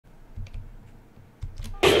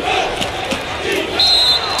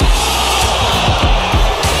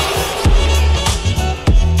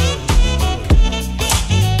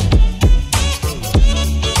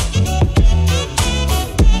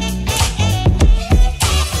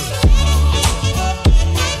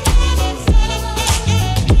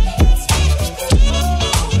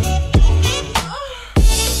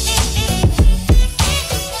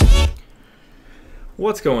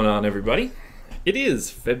What's going on, everybody? It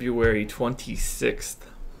is February 26th,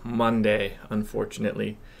 Monday,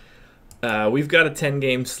 unfortunately. We've got a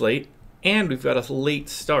 10-game slate, and we've got a late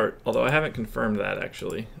start, although I haven't confirmed that,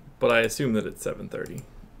 actually. But I assume that it's 7:30.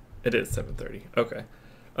 It is 7:30. Okay.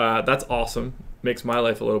 That's awesome. Makes my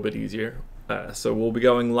life a little bit easier. So we'll be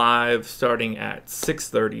going live starting at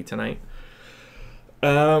 6:30 tonight.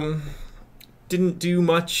 Didn't do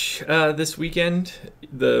much this weekend.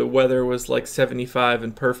 The weather was like 75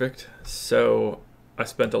 and perfect, so I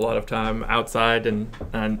spent a lot of time outside and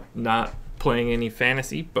not playing any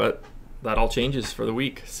fantasy, but that all changes for the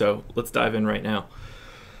week, so let's dive in right now.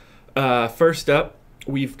 First up,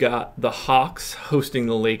 we've got the Hawks hosting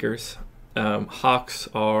the Lakers. Hawks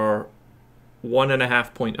are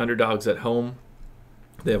 1.5 point underdogs at home.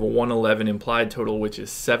 They have a 111 implied total, which is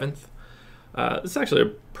 7th. It's actually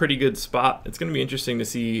a pretty good spot. It's going to be interesting to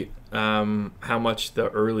see how much the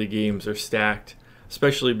early games are stacked,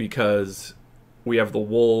 especially because we have the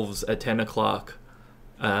Wolves at 10 o'clock,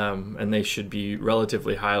 and they should be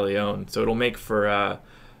relatively highly owned. So it'll make for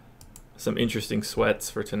some interesting sweats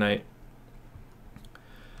for tonight.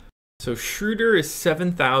 So Schroeder is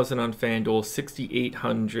 7,000 on FanDuel,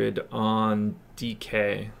 6,800 on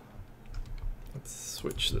DK. Let's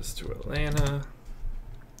switch this to Atlanta.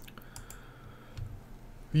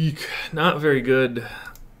 Eek, not very good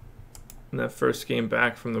in that first game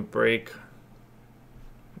back from the break.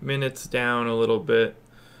 Minutes down a little bit.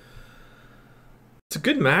 It's a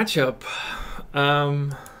good matchup.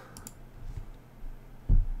 I'm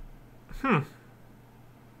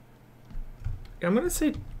going to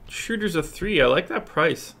say Schroeder's a 3. I like that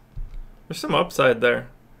price. There's some upside there.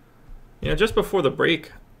 You know, just before the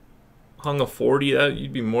break, hung a 40. That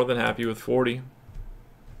you'd be more than happy with 40.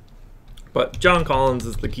 But John Collins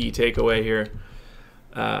is the key takeaway here.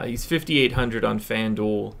 He's 5,800 on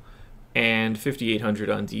FanDuel and 5,800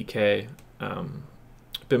 on DK.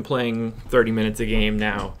 Been playing 30 minutes a game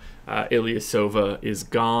now. Ilyasova is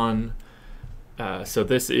gone. So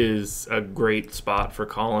this is a great spot for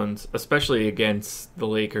Collins, especially against the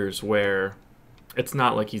Lakers, where it's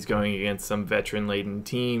not like he's going against some veteran-laden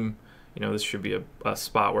team. You know, this should be a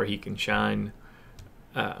spot where he can shine.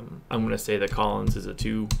 I'm going to say that Collins is a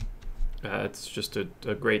 2. It's just a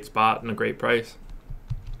great spot and a great price.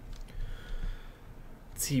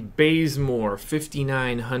 Let's see, Bazemore,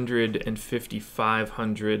 5,900 and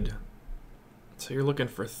 5,500. So you're looking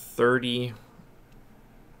for 30.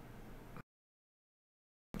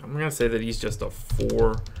 I'm going to say that he's just a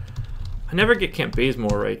 4. I never get Kent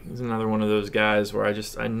Bazemore right. He's another one of those guys where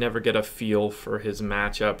I never get a feel for his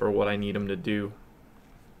matchup or what I need him to do.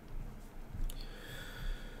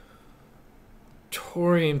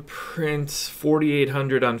 Taurean Prince,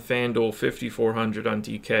 4,800 on FanDuel, 5,400 on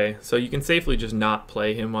DK. So you can safely just not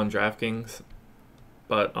play him on DraftKings.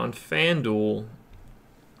 But on FanDuel,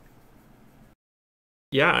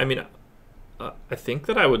 yeah, I mean, I think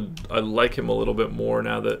that I like him a little bit more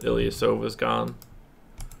now that Ilyasova's gone.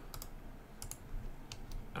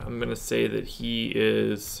 I'm going to say that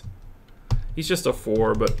he's just a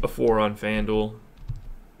 4, but a 4 on FanDuel.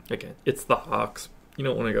 Again, it's the Hawks. You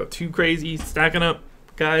don't want to go too crazy stacking up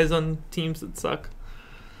guys on teams that suck.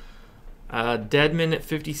 Deadman at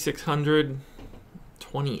 5,600,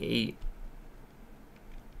 28.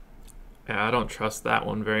 Yeah, I don't trust that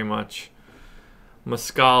one very much.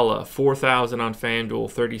 Muscala, 4,000 on FanDuel,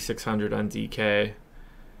 3,600 on DK.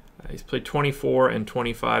 He's played 24 and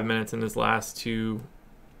 25 minutes in his last 2.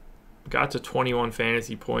 Got to 21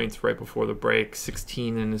 fantasy points right before the break,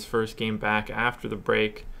 16 in his first game back after the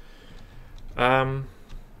break. I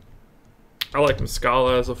like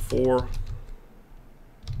Muscala as a 4.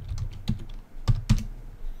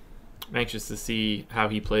 I'm anxious to see how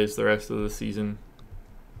he plays the rest of the season.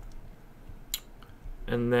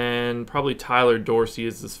 And then probably Tyler Dorsey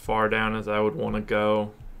is as far down as I would want to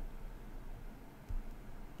go.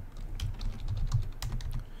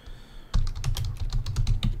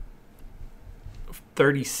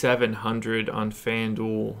 $3,700 on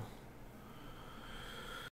FanDuel.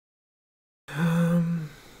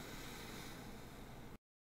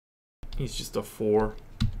 He's just a 4,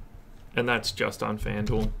 and that's just on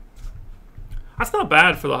FanDuel. That's not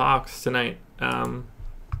bad for the Hawks tonight.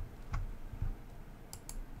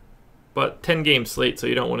 But 10-game slate, so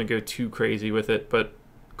you don't want to go too crazy with it. But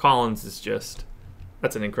Collins is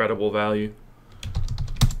that's an incredible value.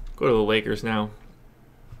 Go to the Lakers now.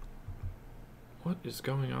 What is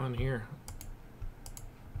going on here?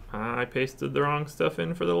 I pasted the wrong stuff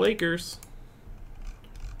in for the Lakers.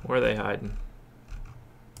 Where are they hiding?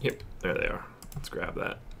 Yep, there they are. Let's grab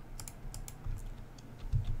that.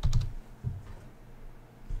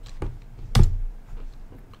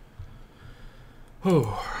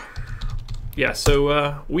 Oh, yeah.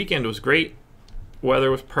 So weekend was great.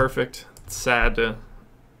 Weather was perfect. It's sad to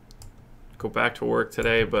go back to work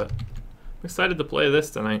today, but I'm excited to play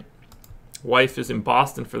this tonight. Wife is in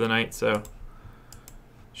Boston for the night, so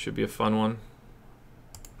should be a fun one.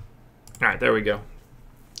 All right, there we go.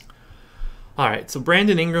 All right, so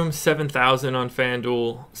Brandon Ingram, 7,000 on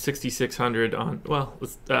FanDuel, 6,600 on, well,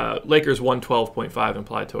 Lakers 112.5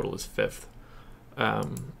 implied total is 5th.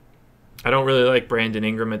 I don't really like Brandon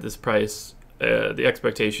Ingram at this price. The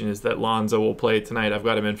expectation is that Lonzo will play tonight. I've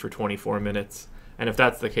got him in for 24 minutes. And if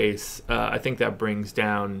that's the case, I think that brings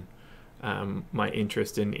down my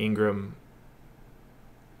interest in Ingram.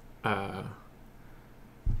 I'm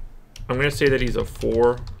going to say that he's a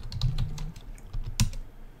 4.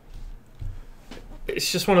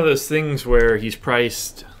 It's just one of those things where he's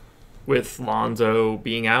priced with Lonzo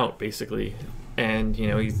being out, basically. And, you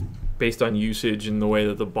know, he's based on usage and the way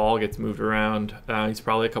that the ball gets moved around. He's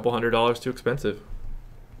probably a couple $100 too expensive.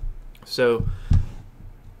 So,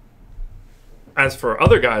 as for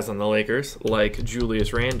other guys on the Lakers, like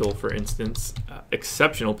Julius Randle, for instance,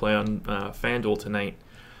 exceptional play on FanDuel tonight.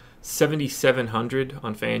 7,700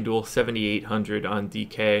 on FanDuel, 7,800 on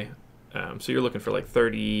DK. So you're looking for like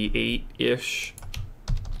 38-ish.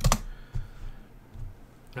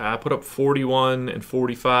 Put up 41 and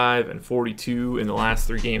 45 and 42 in the last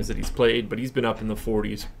 3 games that he's played, but he's been up in the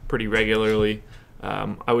 40s pretty regularly.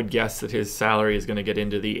 I would guess that his salary is going to get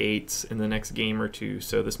into the 8s in the next game or 2,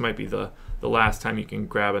 so this might be the last time you can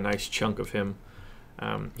grab a nice chunk of him.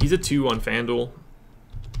 He's a 2 on FanDuel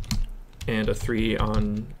and a 3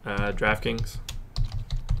 on DraftKings.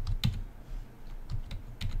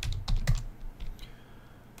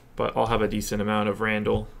 But I'll have a decent amount of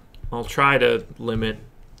Randle. I'll try to limit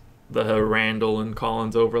the Randle and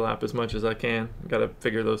Collins overlap as much as I can. Got to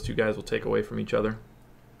figure those 2 guys will take away from each other.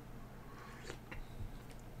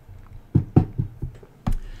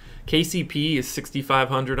 KCP is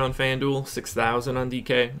 6,500 on FanDuel, 6,000 on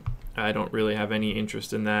DK. I don't really have any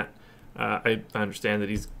interest in that. I understand that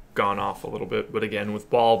he's gone off a little bit, but again, with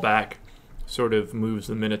ball back, sort of moves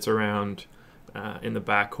the minutes around in the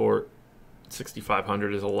backcourt.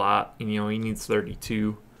 6,500 is a lot. You know, he needs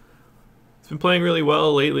 32. He's been playing really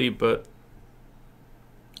well lately, but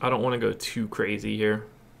I don't want to go too crazy here.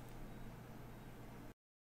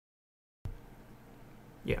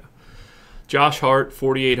 Yeah. Josh Hart,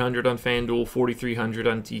 4,800 on FanDuel, 4,300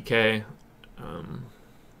 on DK.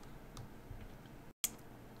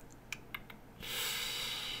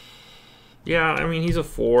 Yeah, I mean, he's a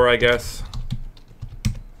 4, I guess.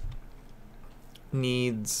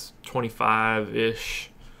 Needs 25-ish.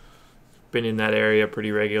 Been in that area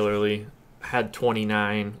pretty regularly. Had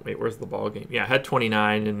 29. Wait, where's the ball game? Yeah, had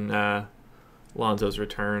 29 in Lonzo's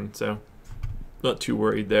return, so not too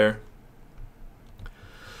worried there.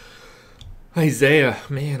 Isaiah,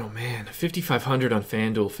 man, oh man, 5,500 on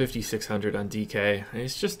FanDuel, 5,600 on DK.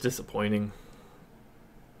 It's just disappointing.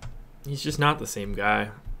 He's just not the same guy.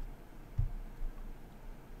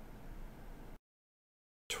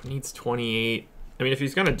 Needs 28. I mean, if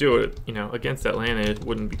he's going to do it, you know, against Atlanta, it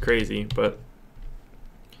wouldn't be crazy, but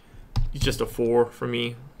he's just a 4 for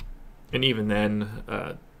me. And even then,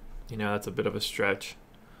 you know, that's a bit of a stretch.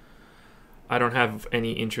 I don't have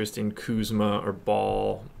any interest in Kuzma or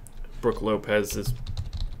Ball. Brook Lopez is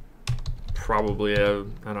probably a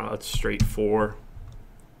straight 4.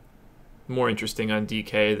 More interesting on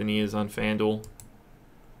DK than he is on FanDuel.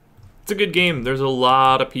 It's a good game. There's a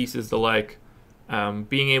lot of pieces to like.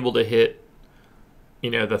 Being able to hit,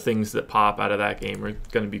 you know, the things that pop out of that game are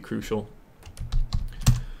going to be crucial.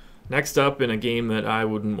 Next up, in a game that I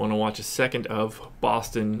wouldn't want to watch a second of,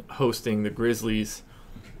 Boston hosting the Grizzlies.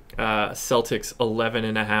 Celtics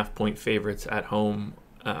 11.5 point favorites at home.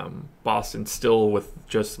 Boston still with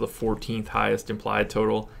just the 14th highest implied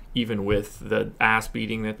total, even with the ass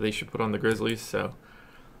beating that they should put on the Grizzlies. So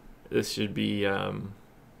this should be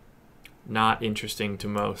not interesting to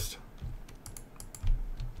most.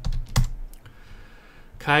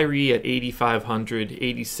 Kyrie at 8,500,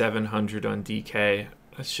 8,700 on DK.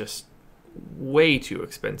 That's just way too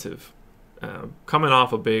expensive. Coming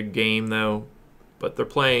off a big game, though, but they're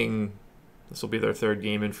playing, this will be their 3rd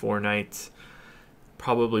game in 4 nights.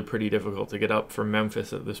 Probably pretty difficult to get up for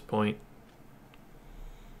Memphis at this point.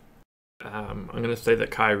 I'm going to say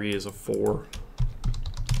that Kyrie is a 4.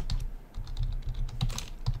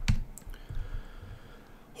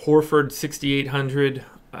 Horford, 6,800.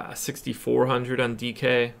 6,400 on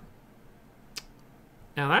DK.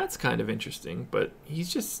 Now that's kind of interesting, but he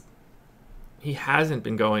hasn't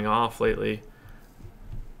been going off lately.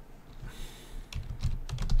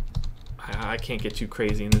 I can't get too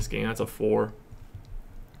crazy in this game. That's a 4.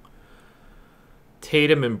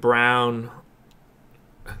 Tatum and Brown,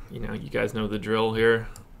 you know, you guys know the drill here.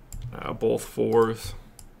 Both 4s.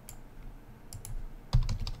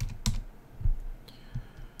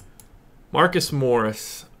 Marcus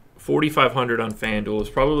Morris, 4,500 on FanDuel is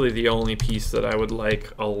probably the only piece that I would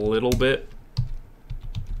like a little bit.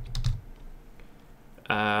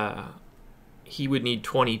 He would need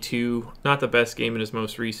 22. Not the best game in his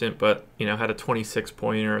most recent, but, you know, had a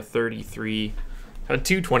 26-pointer, a 33, had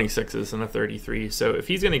 2 26s and a 33. So if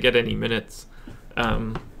he's going to get any minutes,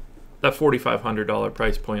 that $4,500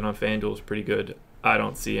 price point on FanDuel is pretty good. I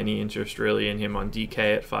don't see any interest really in him on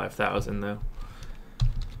DK at 5,000 though.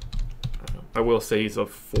 I will say he's a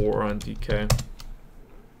 4 on DK.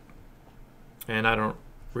 And I don't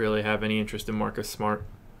really have any interest in Marcus Smart.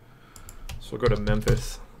 So we'll go to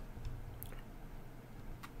Memphis.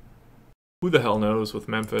 Who the hell knows with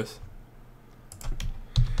Memphis?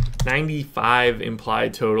 95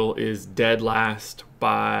 implied total is dead last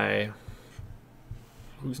by...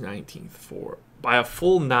 Who's 19th for? By a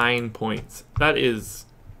full 9 points. That is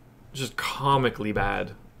just comically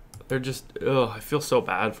bad. They're just... Ugh, I feel so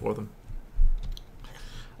bad for them.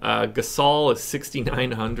 Gasol is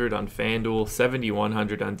 6,900 on FanDuel,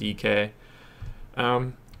 7,100 on DK. You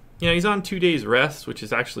know, he's on 2 days rest, which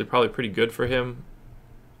is actually probably pretty good for him.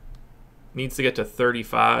 Needs to get to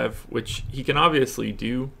 35, which he can obviously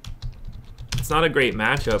do. It's not a great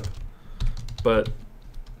matchup, but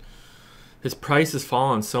his price has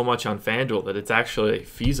fallen so much on FanDuel that it's actually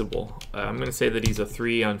feasible. I'm going to say that he's a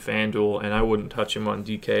 3 on FanDuel, and I wouldn't touch him on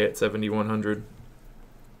DK at 7,100.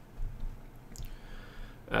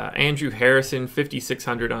 Andrew Harrison,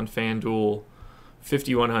 5,600 on FanDuel,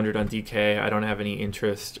 5,100 on DK. I don't have any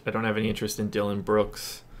interest. I don't have any interest in Dylan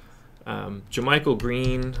Brooks. Jermichael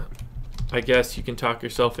Green, I guess you can talk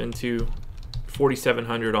yourself into,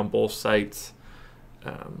 4,700 on both sites.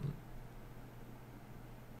 You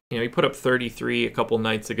know, he put up 33 a couple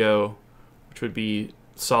nights ago, which would be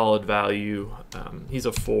solid value. He's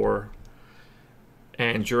a 4.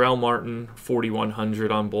 And Jarrell Martin,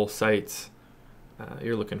 4,100 on both sites.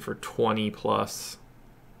 You're looking for 20 plus.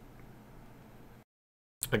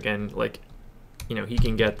 Again, like, you know, he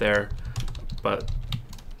can get there, but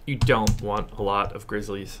you don't want a lot of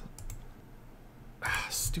Grizzlies.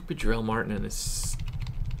 Stupid Jarrell Martin and his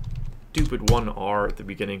stupid 1R at the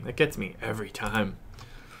beginning. That gets me every time.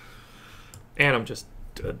 And I'm just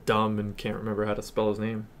dumb and can't remember how to spell his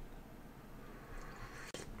name.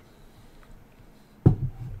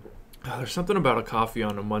 There's something about a coffee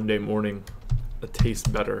on a Monday morning that tastes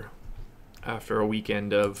better after a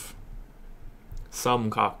weekend of some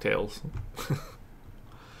cocktails.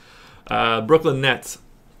 Brooklyn Nets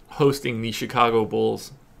hosting the Chicago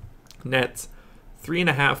Bulls. Nets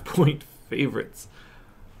 3.5 point favorites,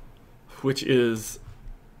 which is,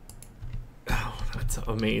 oh, that's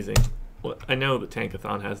amazing. Well, I know the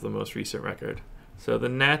Tankathon has the most recent record. So the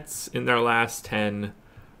Nets in their last 10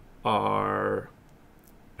 are,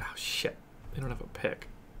 oh shit, they don't have a pick.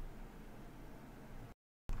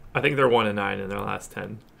 I think they're 1-9 in their last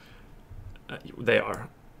 10. They are.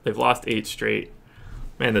 They've lost 8 straight.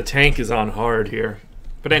 Man, the tank is on hard here.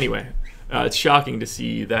 But anyway, it's shocking to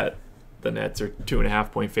see that the Nets are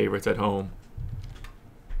 2.5 point favorites at home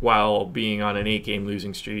while being on an 8-game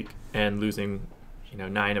losing streak and losing, you know,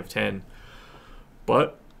 9 of 10.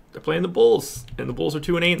 But they're playing the Bulls, and the Bulls are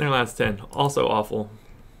 2-8 in their last 10. Also awful.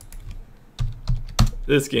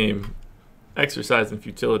 This game, exercise in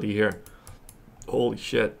futility here. Holy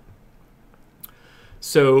shit.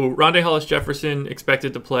 So Rondae Hollis-Jefferson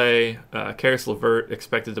expected to play, Karis LeVert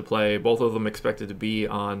expected to play, both of them expected to be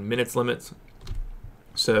on minutes limits.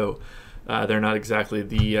 So they're not exactly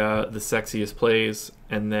the sexiest plays,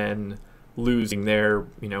 and then losing their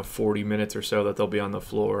 40 minutes or so that they'll be on the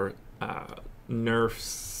floor nerfs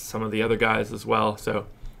some of the other guys as well. So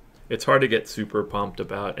it's hard to get super pumped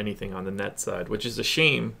about anything on the Nets side, which is a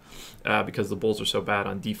shame because the Bulls are so bad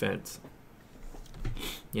on defense.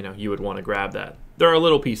 You know, you would want to grab that. There are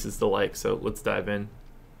little pieces to like, so let's dive in.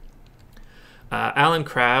 Alan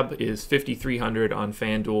Crabb is 5,300 on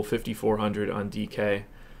FanDuel, 5,400 on DK.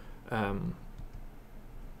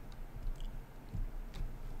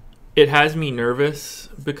 It has me nervous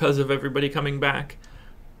because of everybody coming back,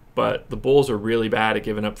 but the Bulls are really bad at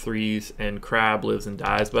giving up threes, and Crabb lives and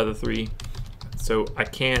dies by the 3. So I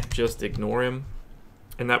can't just ignore him.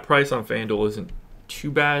 And that price on FanDuel isn't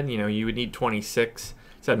too bad. You know, you would need 26.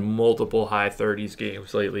 He's had multiple high 30s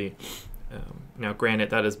games lately. Now,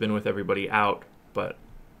 granted, that has been with everybody out, but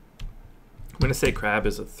I'm going to say Crabb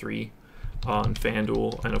is a 3 on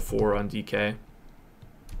FanDuel and a 4 on DK.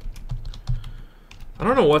 I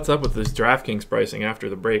don't know what's up with this DraftKings pricing after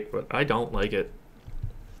the break, but I don't like it.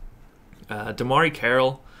 Damari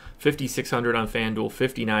Carroll, 5,600 on FanDuel,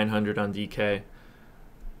 5,900 on DK.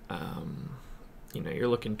 You know, you're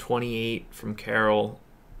looking 28 from Carroll.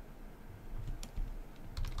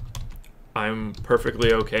 I'm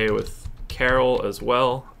perfectly okay with Carroll as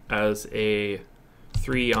well as a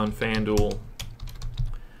 3 on FanDuel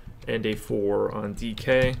and a 4 on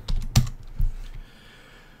DK.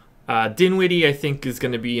 Dinwiddie, I think, is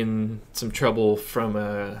going to be in some trouble from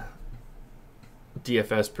a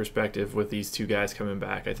DFS perspective with these two guys coming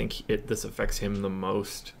back. I think this affects him the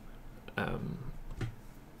most.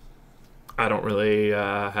 I don't really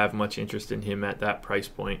have much interest in him at that price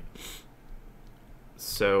point.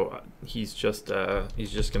 So he's just going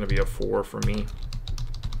to be a 4 for me.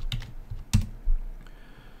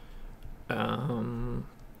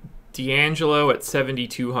 D'Angelo at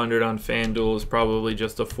 7,200 on FanDuel is probably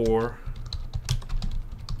just a 4.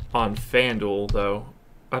 On FanDuel, though,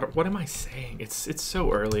 what am I saying? It's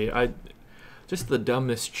so early. Just the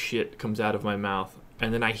dumbest shit comes out of my mouth,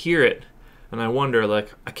 and then I hear it, and I wonder,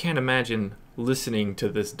 like, I can't imagine listening to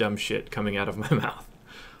this dumb shit coming out of my mouth.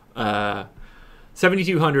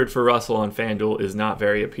 7,200 for Russell on FanDuel is not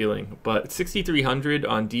very appealing, but 6,300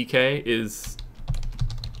 on DK is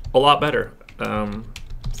a lot better.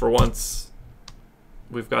 For once,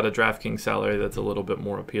 we've got a DraftKings salary that's a little bit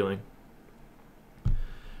more appealing.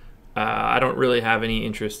 I don't really have any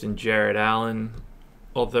interest in Jared Allen,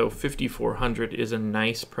 although 5,400 is a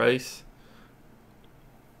nice price.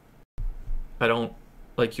 I don't,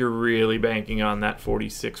 like, you're really banking on that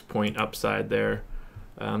 46-point upside there.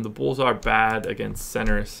 The Bulls are bad against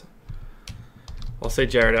centers. I'll say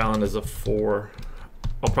Jared Allen is a 4.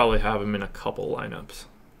 I'll probably have him in a couple lineups.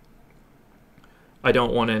 I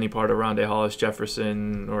don't want any part of Rondé Hollis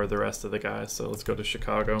Jefferson or the rest of the guys, so let's go to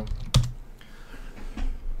Chicago.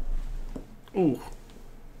 Ooh.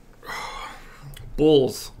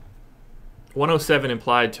 Bulls. 107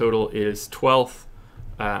 implied total is 12th.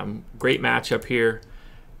 Great matchup here.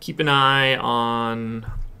 Keep an eye on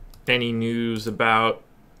any news about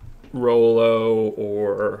Rolo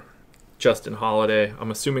or Justin Holiday.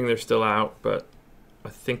 I'm assuming they're still out, but I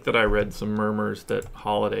think that I read some murmurs that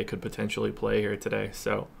Holiday could potentially play here today.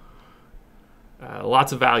 So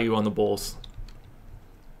lots of value on the Bulls.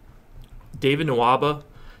 David Nwaba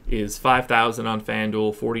is 5,000 on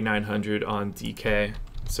FanDuel, 4,900 on DK.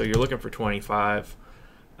 So you're looking for 25.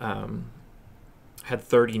 Had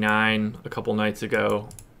 39 a couple nights ago.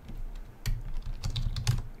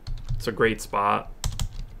 It's a great spot.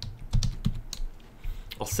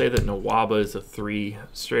 I'll say that Nwaba is a 3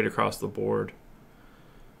 straight across the board.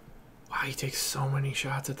 Wow, he takes so many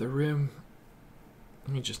shots at the rim.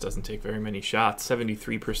 He just doesn't take very many shots.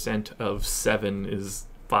 73% of 7 is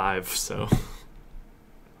 5, so...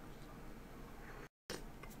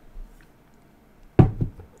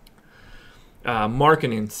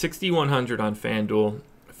 Markkanen, 6,100 on FanDuel,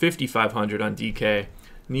 5,500 on DK.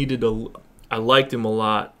 I liked him a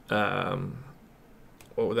lot.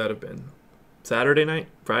 What would that have been? Saturday night?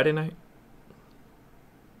 Friday night?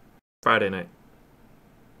 Friday night.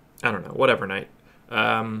 I don't know. Whatever night.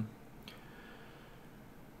 And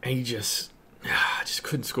he just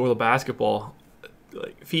couldn't score the basketball.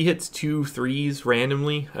 Like, if he hits 2 threes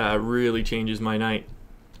randomly, really changes my night.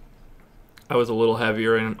 I was a little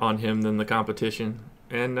heavier on him than the competition,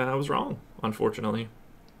 and I was wrong, unfortunately.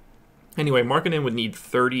 Anyway, Markkanen would need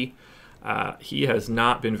 30. He has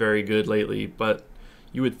not been very good lately, but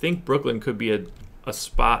you would think Brooklyn could be a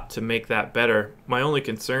spot to make that better. My only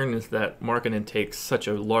concern is that Markkanen takes such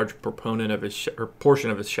a large proponent of his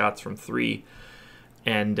portion of his shots from 3,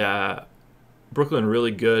 and Brooklyn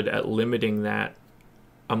really good at limiting that.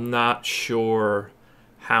 I'm not sure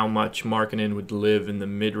how much Markkanen would live in the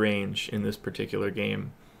mid-range in this particular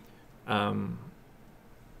game.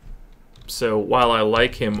 So while I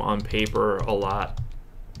like him on paper a lot,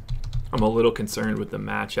 I'm a little concerned with the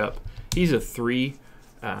matchup. He's a 3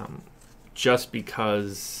 just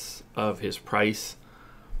because of his price,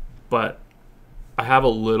 but I have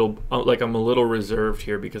I'm a little reserved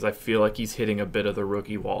here because I feel like he's hitting a bit of the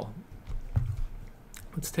rookie wall.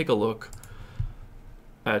 Let's take a look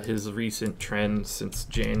at his recent trends since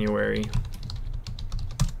January.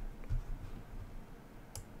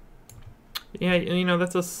 Yeah, you know,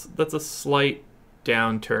 that's a slight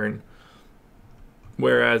downturn.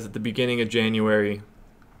 Whereas at the beginning of January,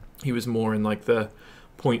 he was more in like the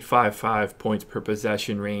 0.55 points per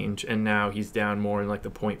possession range, and now he's down more in like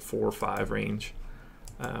the 0.45 range.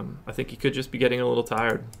 I think he could just be getting a little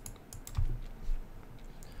tired.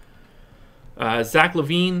 Zach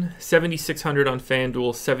LaVine, 7,600 on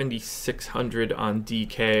FanDuel, 7,600 on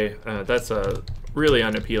DK. That's a really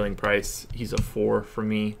unappealing price. He's a 4 for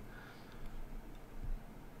me.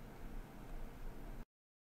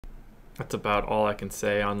 That's about all I can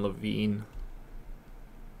say on Levine.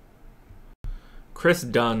 Chris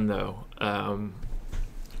Dunn, though. Oh,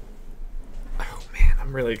 man,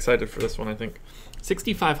 I'm really excited for this one, I think.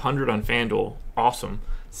 6,500 on FanDuel, awesome.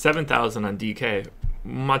 7,000 on DK,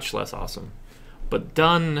 much less awesome. But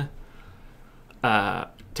Dunn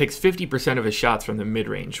takes 50% of his shots from the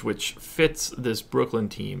mid-range, which fits this Brooklyn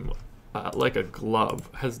team like a glove.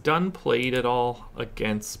 Has Dunn played at all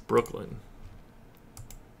against Brooklyn?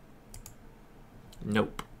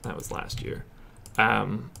 Nope, that was last year.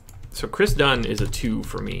 So Chris Dunn is a 2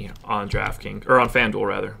 for me on DraftKings, or on FanDuel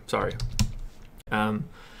rather. Sorry.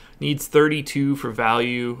 Needs 32 for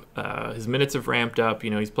value. His minutes have ramped up.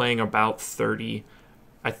 You know, he's playing about 30.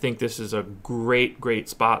 I think this is a great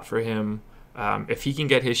spot for him. If he can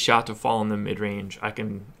get his shot to fall in the mid-range, I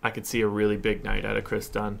could see a really big night out of Chris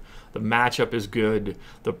Dunn. The matchup is good.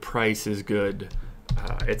 The price is good.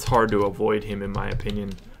 It's hard to avoid him, in my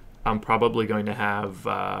opinion. I'm probably going to have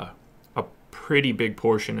a pretty big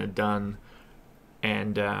portion of Dunn,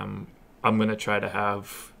 and I'm going to try to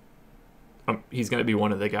have... he's going to be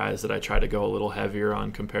one of the guys that I try to go a little heavier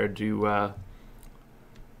on compared to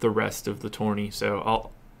the rest of the tourney.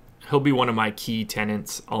 So he'll be one of my key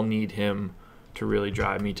tenants. I'll need him to really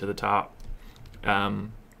drive me to the top.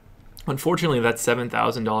 Unfortunately, that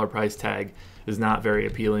 $7,000 price tag is not very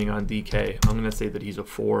appealing on DK. I'm going to say that he's a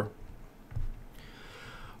 4.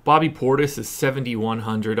 Bobby Portis is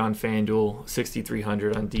 7,100 on FanDuel,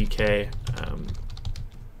 6,300 on DK.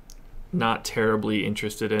 Not terribly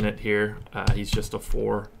interested in it here. He's just a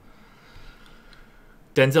 4.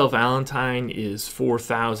 Denzel Valentine is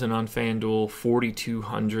 4,000 on FanDuel,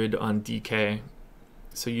 4,200 on DK.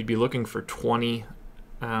 So you'd be looking for 20.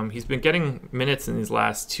 He's been getting minutes in these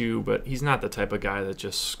last 2, but he's not the type of guy that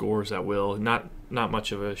just scores at will. Not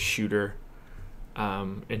much of a shooter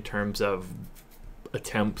in terms of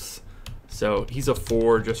attempts. So he's a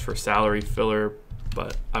 4 just for salary filler,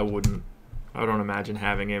 but I don't imagine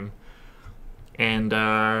having him. And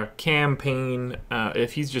Cam Payne,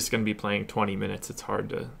 if he's just going to be playing 20 minutes, it's hard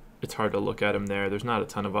to look at him there. There's not a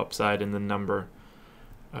ton of upside in the number,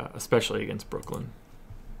 especially against Brooklyn.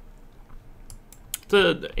 It's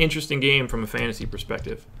an interesting game from a fantasy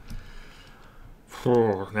perspective.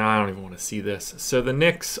 Now I don't even want to see this. So the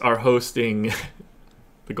Knicks are hosting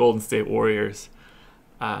the Golden State Warriors.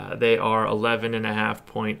 They are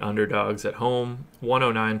 11.5-point underdogs at home.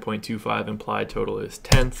 109.25 implied total is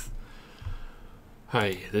 10th.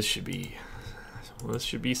 Hi, this should be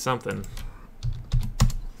something.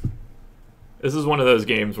 This is one of those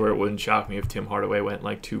games where it wouldn't shock me if Tim Hardaway went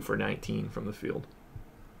like 2 for 19 from the field.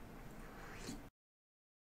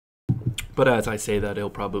 But as I say that, he'll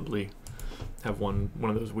probably have one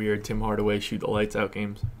of those weird Tim Hardaway shoot the lights out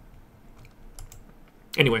games.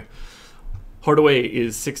 Anyway, Hardaway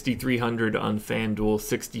is 6,300 on FanDuel,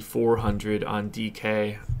 6,400 on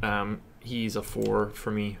DK. He's a 4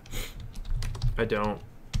 for me. I don't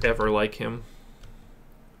ever like him.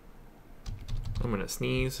 I'm going to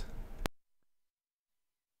sneeze.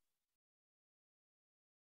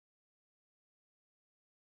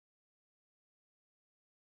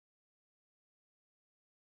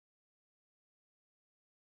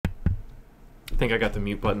 I think I got the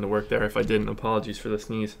mute button to work there. If I didn't, apologies for the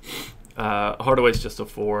sneeze. Hardaway's just a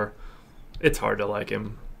 4. It's hard to like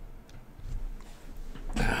him.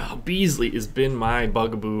 Beasley has been my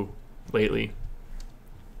bugaboo lately.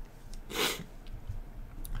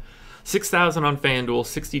 6,000 on FanDuel,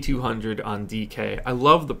 6,200 on DK. I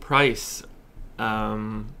love the price.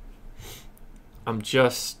 I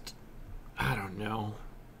don't know.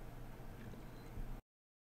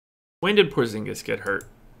 When did Porzingis get hurt?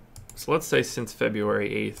 So let's say since February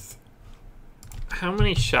 8th. How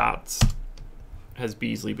many shots has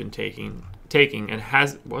Beasley been taking and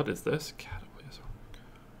has... What is this?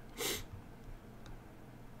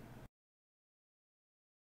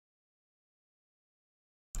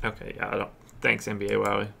 Okay, yeah, I don't... Thanks, NBA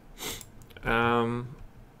Wowie. I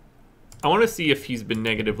want to see if he's been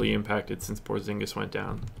negatively impacted since Porzingis went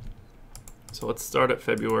down. So let's start at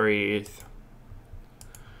February 8th.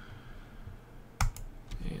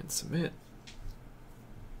 And submit.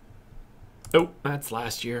 Oh, that's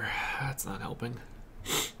last year. That's not helping.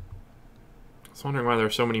 I was wondering why there are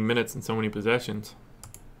so many minutes and so many possessions.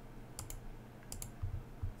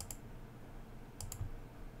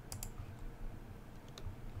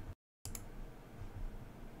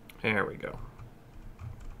 There we go.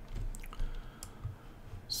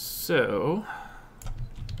 So,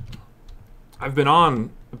 I've been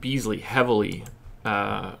on Beasley heavily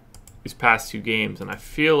these past 2 games, and I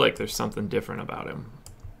feel like there's something different about him.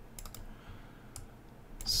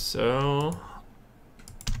 So,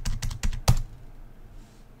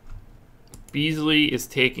 Beasley is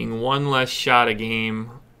taking one less shot a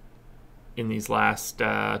game in these last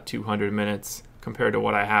 200 minutes compared to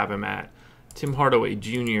what I have him at. Tim Hardaway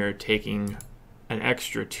Jr. taking an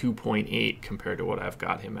extra 2.8 compared to what I've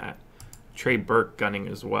got him at. Trey Burke gunning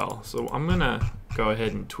as well. So I'm going to go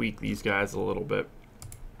ahead and tweak these guys a little bit.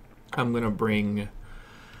 I'm going to bring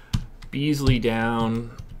Beasley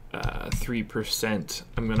down 3%.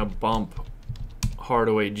 I'm going to bump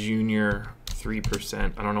Hardaway Jr.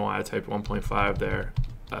 3%. I don't know why I typed 1.5 there.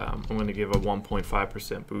 I'm going to give a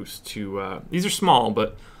 1.5% boost to... these are small,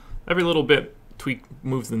 but every little bit tweak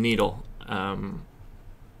moves the needle. And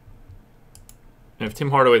if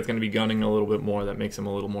Tim Hardaway is going to be gunning a little bit more, that makes him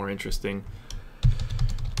a little more interesting.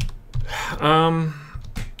 I'm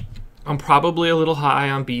probably a little high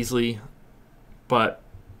on Beasley, but,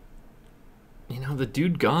 you know, the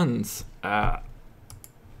dude guns. And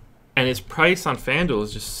his price on FanDuel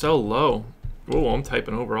is just so low. Whoa, I'm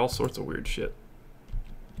typing over all sorts of weird shit.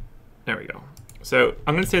 There we go. So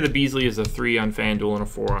I'm going to say the Beasley is a 3 on FanDuel and a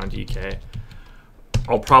 4 on DK.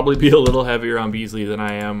 I'll probably be a little heavier on Beasley than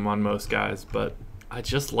I am on most guys, but I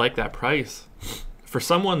just like that price. For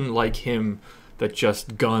someone like him that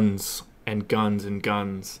just guns and guns and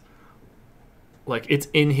guns, like, it's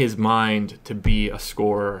in his mind to be a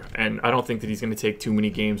scorer, and I don't think that he's going to take too many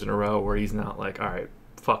games in a row where he's not like, all right,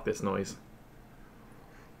 fuck this noise.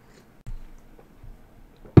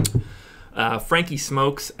 Frankie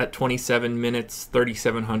Smokes at 27 minutes,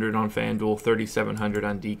 3,700 on FanDuel, 3,700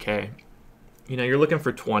 on DK. You know, you're looking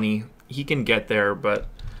for 20. He can get there, but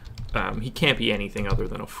he can't be anything other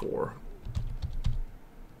than a 4.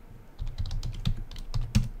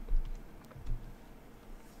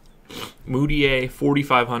 Moutier,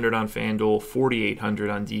 4,500 on FanDuel, 4,800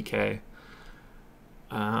 on DK.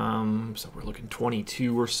 So we're looking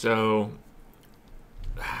 22 or so.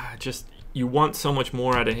 Just, you want so much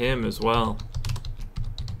more out of him as well.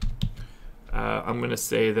 I'm going to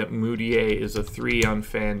say that Moutier is a 3 on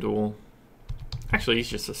FanDuel. Actually, he's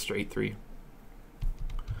just a straight 3.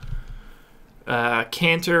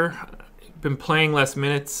 Cantor, been playing less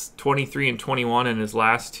minutes, 23 and 21 in his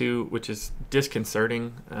last 2, which is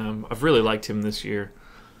disconcerting. I've really liked him this year.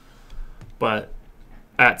 But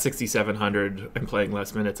at 6,700 and playing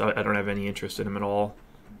less minutes, I don't have any interest in him at all.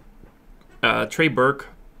 Trey Burke,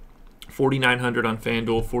 4,900 on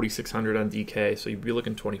FanDuel, 4,600 on DK, so you'd be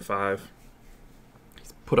looking 25.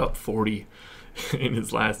 He's put up 40 in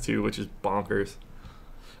his last 2, which is bonkers.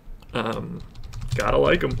 Gotta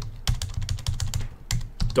like him.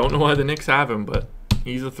 Don't know why the Knicks have him, but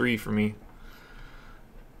he's a 3 for me.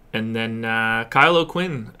 And then Kyle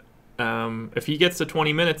O'Quinn, if he gets to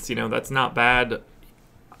 20 minutes, you know, that's not bad.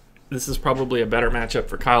 This is probably a better matchup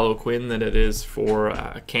for Kyle O'Quinn than it is for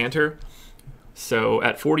Cantor. So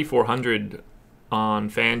at 4,400 on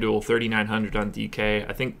FanDuel, 3,900 on DK,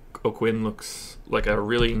 I think O'Quinn looks like a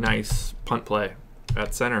really nice punt play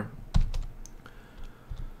at center.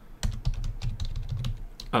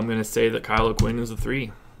 I'm going to say that Kyle O'Quinn is a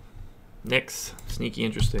 3. Knicks, sneaky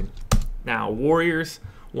interesting. Now, Warriors,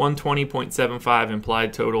 120.75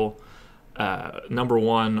 implied total, number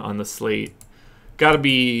 1 on the slate. Got to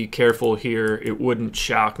be careful here. It wouldn't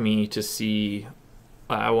shock me to see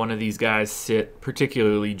one of these guys sit,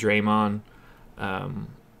 particularly Draymond.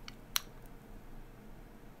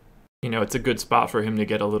 You know, it's a good spot for him to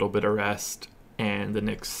get a little bit of rest, and the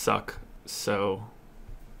Knicks suck. So,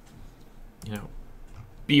 you know,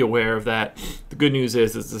 be aware of that. The good news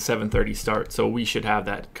is it's a 7:30 start, so we should have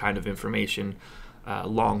that kind of information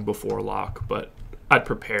long before lock, but I'd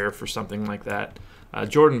prepare for something like that.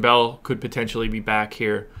 Jordan Bell could potentially be back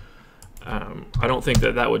here. I don't think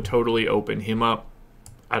that would totally open him up.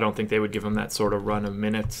 I don't think they would give him that sort of run of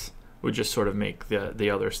minutes. It would just sort of make the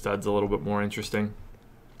other studs a little bit more interesting.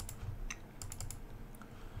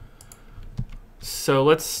 So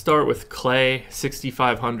let's start with Clay,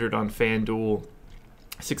 6,500 on FanDuel,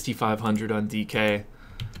 6,500 on DK.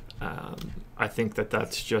 I think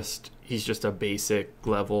that's just, he's just a basic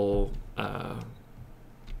level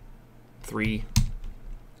 3.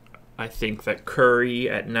 I think that Curry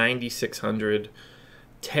at 9,600,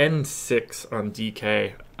 10-6 on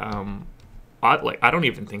DK. I don't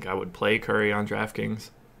even think I would play Curry on DraftKings.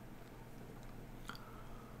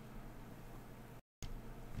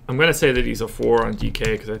 I'm going to say that he's a 4 on DK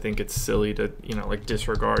because I think it's silly to, you know, like,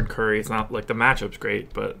 disregard Curry. It's not like the matchup's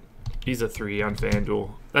great, but he's a 3 on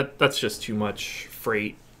FanDuel. That's just too much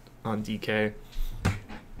freight on DK,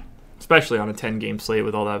 especially on a 10-game slate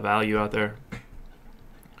with all that value out there.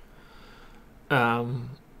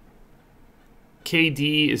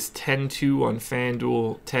 KD is 10-2 on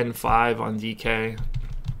FanDuel, 10-5 on DK.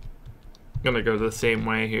 going to go the same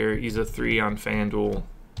way here. He's a 3 on FanDuel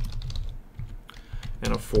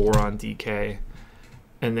and a 4 on DK.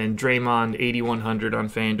 And then Draymond, 8,100 on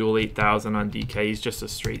FanDuel, 8,000 on DK. He's just a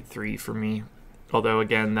straight 3 for me. Although,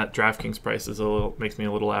 again, that DraftKings price is makes me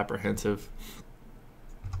a little apprehensive.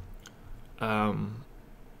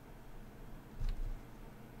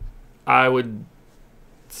 I would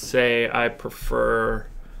say I prefer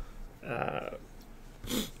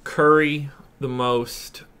Curry the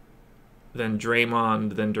most, then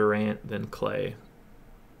Draymond, then Durant, then Clay.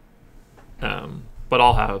 But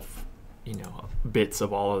I'll have, bits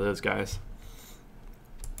of all of those guys.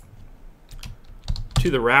 To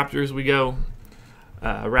the Raptors we go.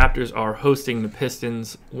 Raptors are hosting the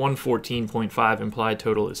Pistons. 114.5 implied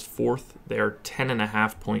total is 4th. They are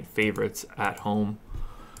 10.5-point favorites at home.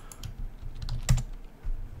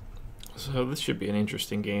 So this should be an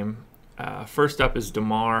interesting game. First up is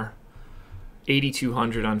DeMar.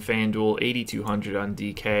 8,200 on FanDuel, 8,200 on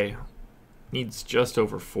DK. Needs just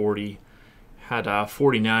over 40. Had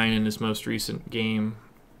 49 in his most recent game.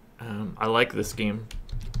 I like this game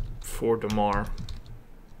for DeMar.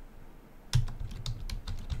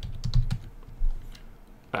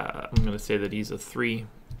 I'm going to say that he's a 3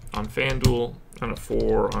 on FanDuel and a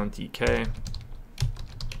 4 on DK.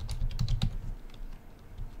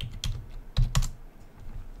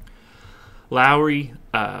 Lowry,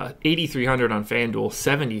 8,300 on FanDuel,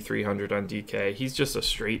 7,300 on DK. He's just a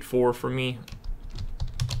straight 4 for me.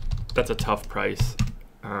 That's a tough price.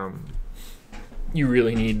 You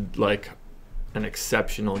really need like an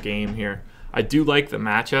exceptional game here. I do like the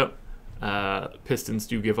matchup. Pistons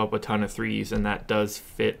do give up a ton of threes, and that does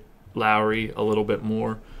fit Lowry a little bit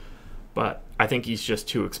more. But I think he's just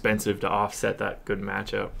too expensive to offset that good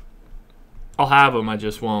matchup. I'll have him, I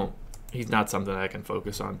just won't. He's not something I can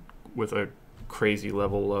focus on with a crazy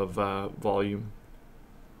level of volume.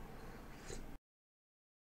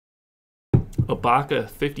 Ibaka,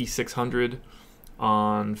 5,600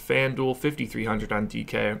 on FanDuel, 5,300 on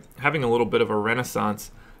DK. Having a little bit of a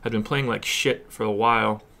renaissance. Had been playing like shit for a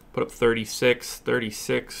while. Put up 36,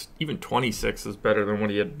 36, even 26 is better than what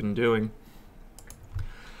he had been doing.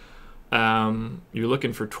 You're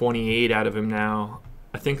looking for 28 out of him now.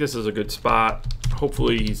 I think this is a good spot.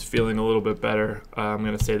 Hopefully he's feeling a little bit better. I'm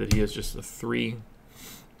going to say that he is just a 3.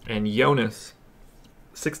 And Jonas,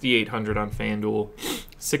 6,800 on FanDuel,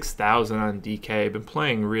 6,000 on DK. Been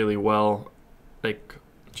playing really well, like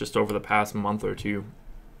just over the past month or two.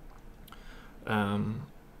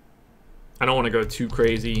 I don't want to go too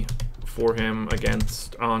crazy for him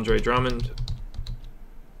against Andre Drummond.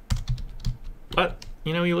 But,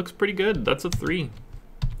 he looks pretty good. That's a 3.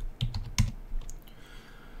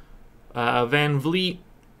 Van Vliet,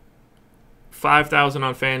 5,000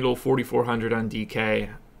 on FanDuel, 4,400 on DK.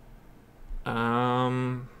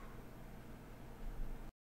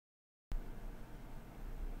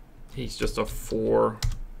 He's just a 4.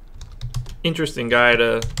 Interesting guy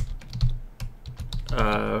to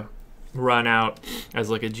run out as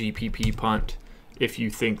like a GPP punt if you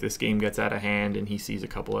think this game gets out of hand and he sees a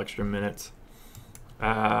couple extra minutes.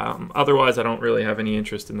 Otherwise, I don't really have any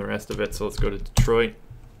interest in the rest of it, so let's go to Detroit.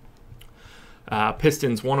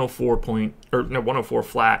 Pistons 104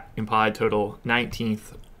 flat implied total,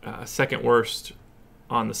 19th, second worst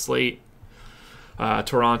on the slate.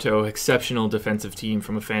 Toronto, exceptional defensive team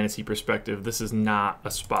from a fantasy perspective. This is not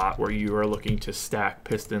a spot where you are looking to stack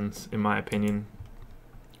Pistons, in my opinion.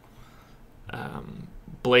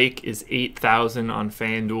 Blake is 8,000 on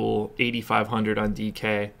FanDuel, 8,500 on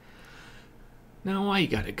DK. Now, why you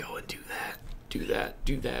gotta go and do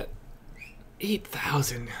that?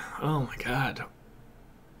 8,000. Oh my god.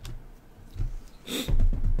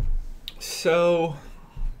 So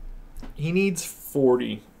he needs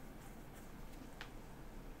 40.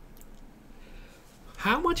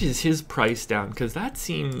 How much is his price down? Because that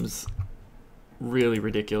seems really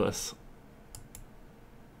ridiculous.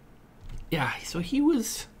 Yeah, so he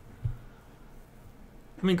was...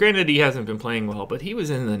 I mean, granted, he hasn't been playing well, but he was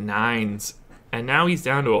in the 9s, and now he's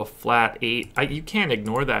down to a flat 8. You can't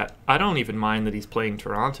ignore that. I don't even mind that he's playing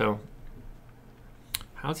Toronto.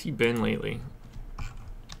 How's he been lately?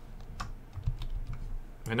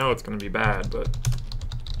 I know it's going to be bad, but...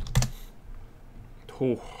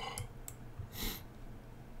 Oh.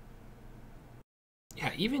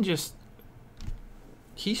 Yeah, even just...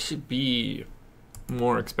 He should be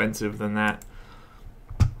more expensive than that.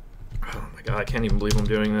 Oh my god, I can't even believe I'm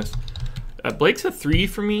doing this. Blake's a 3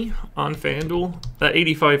 for me on FanDuel. That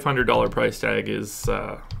 $8,500 price tag is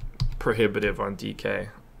prohibitive on DK.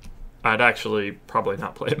 I'd actually probably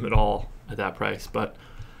not play him at all at that price, but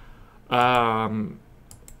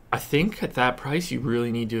I think at that price, you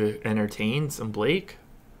really need to entertain some Blake.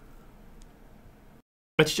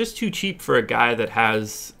 It's just too cheap for a guy that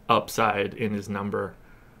has upside in his number.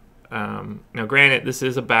 Now, granted, this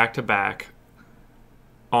is a back-to-back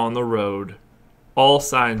on the road. All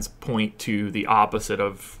signs point to the opposite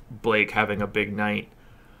of Blake having a big night.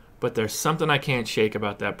 But there's something I can't shake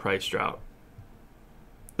about that price drop.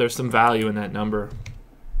 There's some value in that number.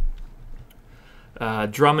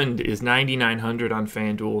 Drummond is 9,900 on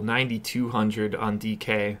FanDuel, 9,200 on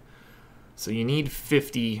DK. So you need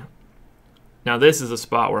 50. Now this is a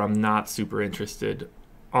spot where I'm not super interested.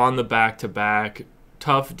 On the back-to-back,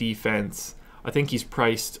 tough defense. I think he's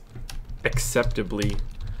priced acceptably.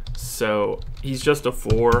 So he's just a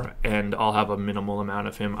 4, and I'll have a minimal amount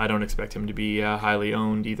of him. I don't expect him to be highly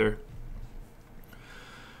owned either.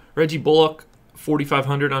 Reggie Bullock,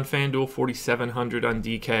 4,500 on FanDuel, 4,700 on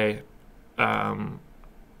DK.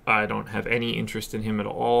 I don't have any interest in him at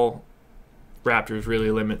all. Raptors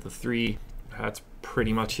really limit the 3. That's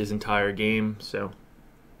pretty much his entire game. So,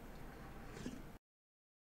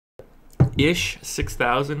 Ish,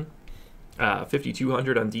 6,000,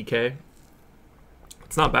 5,200 on DK.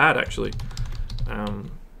 It's not bad, actually.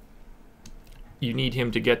 You need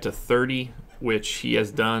him to get to 30, which he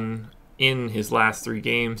has done in his last 3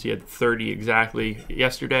 games. He had 30 exactly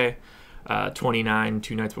yesterday, 29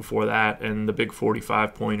 2 nights before that, and the big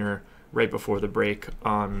 45-pointer right before the break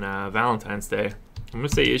on Valentine's Day. I'm going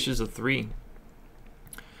to say Ish is a 3.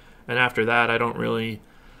 And after that, I don't really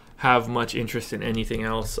have much interest in anything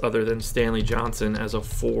else other than Stanley Johnson as a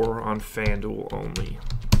 4 on FanDuel only.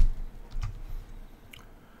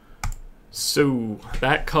 So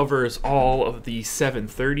that covers all of the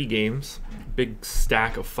 7:30 games. Big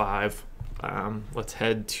stack of 5. Let's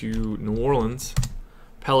head to New Orleans.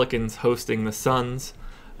 Pelicans hosting the Suns.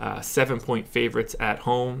 7-point favorites at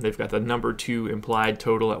home. They've got the number 2 implied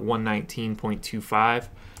total at 119.25.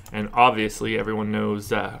 And obviously everyone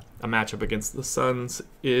knows a matchup against the Suns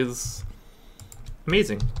is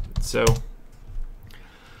amazing. So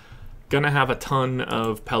gonna have a ton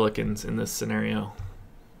of Pelicans in this scenario.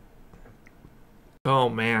 Oh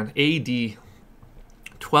man, AD,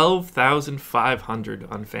 12,500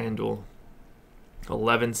 on FanDuel,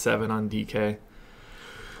 11,700 on DK.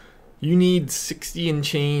 You need 60 and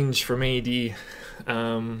change from AD.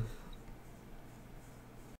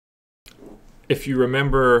 If you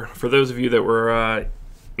remember, for those of you that were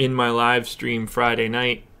in my live stream Friday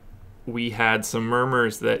night, we had some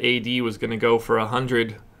murmurs that AD was going to go for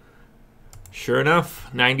 100. Sure enough,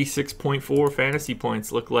 96.4 fantasy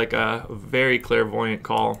points. Looked like a very clairvoyant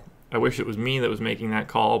call. I wish it was me that was making that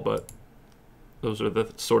call, but those are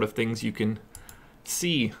the sort of things you can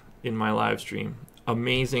see in my live stream.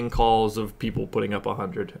 Amazing calls of people putting up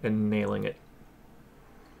 100 and nailing it.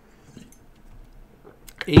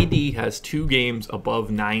 AD has 2 games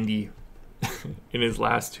above 90 in his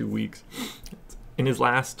last 2 weeks. In his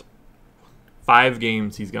last 5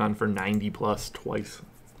 games, he's gone for 90 plus twice.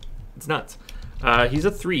 It's nuts. He's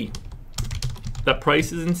a 3. That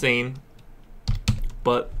price is insane,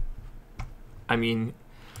 but I mean,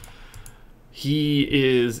 he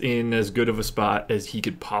is in as good of a spot as he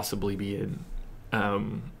could possibly be in.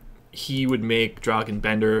 He would make Dragan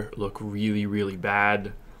Bender look really, really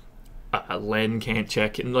bad. Len can't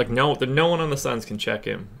check him. Like no one on the Suns can check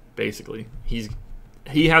him. Basically,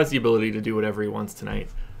 he has the ability to do whatever he wants tonight.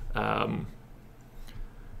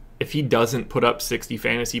 If he doesn't put up 60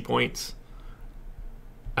 fantasy points,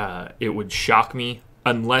 it would shock me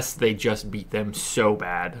unless they just beat them so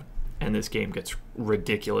bad and this game gets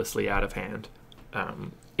ridiculously out of hand.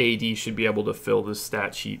 AD should be able to fill this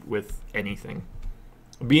stat sheet with anything.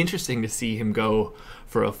 It'd be interesting to see him go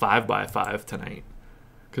for a 5x5 tonight.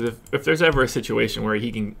 Because if there's ever a situation where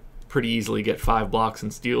he can pretty easily get 5 blocks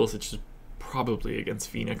and steals, it's just probably against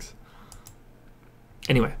Phoenix.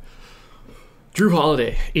 Anyway, Drew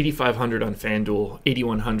Holiday, 8,500 on FanDuel,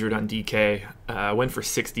 8,100 on DK. Went for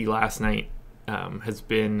 60 last night. Has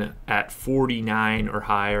been at 49 or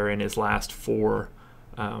higher in his last 4.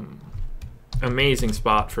 Amazing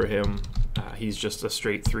spot for him. He's just a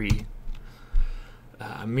straight 3.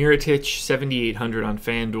 Mirotic, 7,800 on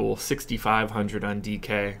FanDuel, 6,500 on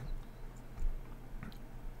DK.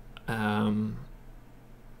 I'm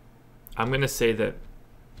going to say that,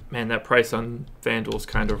 man, that price on FanDuel is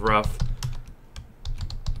kind of rough.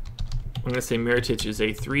 I'm going to say Mirotic is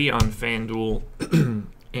a 3 on FanDuel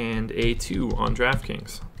and a 2 on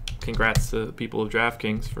DraftKings. Congrats to the people of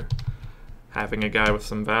DraftKings for having a guy with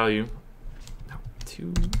some value. No,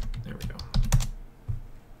 2. There we go.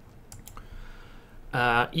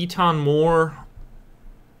 Eton Moore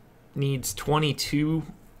needs 22.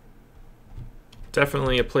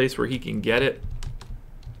 Definitely a place where he can get it.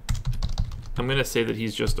 I'm going to say that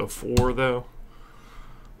he's just a 4, though.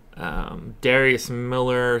 Darius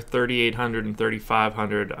Miller, 3,800 and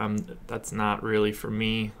 3,500. That's not really for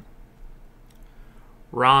me.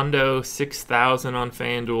 Rondo, 6,000 on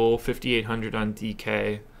FanDuel, 5,800 on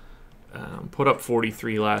DK. Put up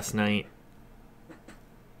 43 last night.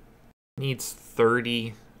 Needs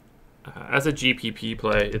 30. As a GPP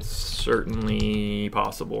play, it's certainly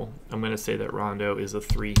possible. I'm going to say that Rondo is a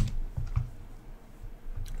 3.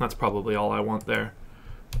 That's probably all I want there.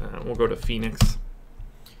 We'll go to Phoenix.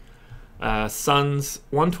 Suns,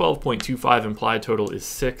 112.25 implied total is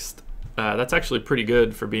 6th. That's actually pretty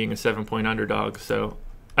good for being a 7-point underdog. So,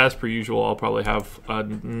 as per usual, I'll probably have a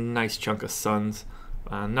nice chunk of Suns.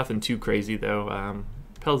 Nothing too crazy, though.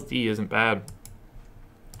 Pels D isn't bad.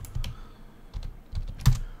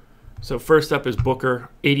 So first up is Booker,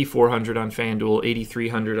 8,400 on FanDuel,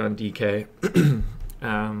 8,300 on DK.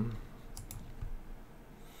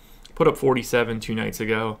 Put up 47 2 nights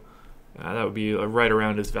ago. That would be right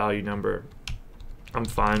around his value number. I'm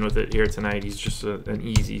fine with it here tonight. He's just an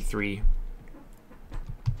easy 3.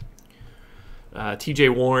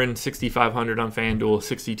 TJ Warren, 6,500 on FanDuel,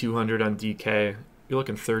 6,200 on DK. You're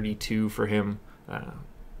looking 32 for him.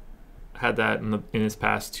 Had that in his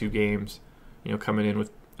past 2 games. Coming in with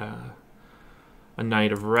a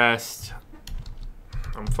night of rest.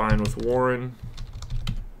 I'm fine with Warren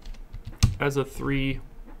as a 3.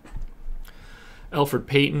 Elfrid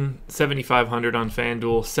Payton, 7,500 on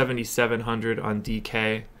FanDuel, 7,700 on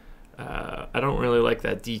DK. I don't really like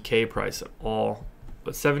that DK price at all,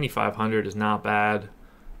 but 7,500 is not bad,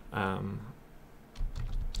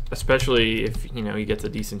 especially if he gets a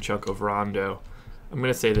decent chunk of Rondo. I'm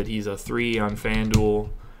going to say that he's a 3 on FanDuel,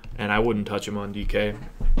 and I wouldn't touch him on DK.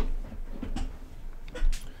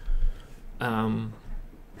 Then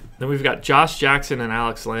we've got Josh Jackson and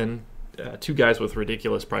Alex Len, 2 guys with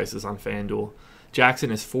ridiculous prices on FanDuel.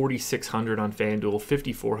 Jackson is 4,600 on FanDuel,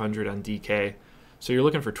 5,400 on DK. So you're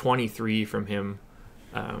looking for 23 from him.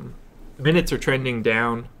 Minutes are trending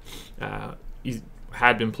down. He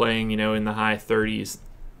had been playing, in the high 30s.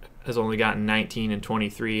 Has only gotten 19 and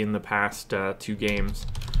 23 in the past 2 games.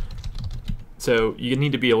 So you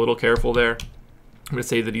need to be a little careful there. I'm going to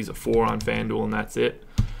say that he's a 4 on FanDuel, and that's it.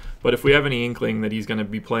 But if we have any inkling that he's going to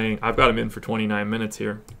be playing, I've got him in for 29 minutes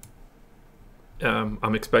here.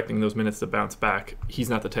 I'm expecting those minutes to bounce back. He's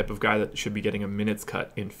not the type of guy that should be getting a minutes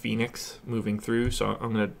cut in Phoenix moving through, so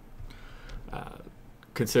I'm going to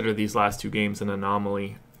consider these last 2 games an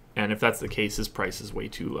anomaly. And if that's the case, his price is way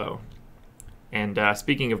too low. And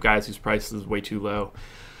speaking of guys whose price is way too low,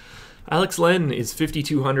 Alex Len is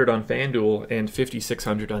 5,200 on FanDuel and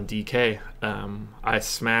 5,600 on DK. I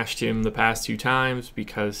smashed him the past 2 times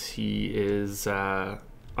because he is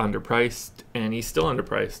underpriced, and he's still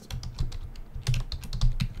underpriced.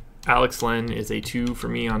 Alex Len is a 2 for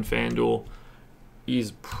me on FanDuel.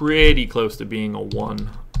 He's pretty close to being a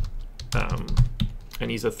 1.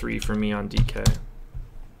 And he's a 3 for me on DK.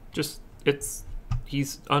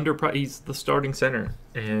 He's underpriced. He's the starting center.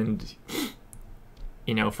 And,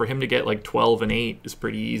 for him to get like 12 and 8 is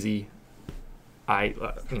pretty easy. I'm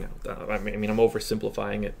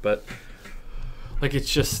oversimplifying it, but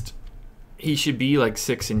it's just, he should be like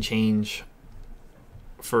 6 and change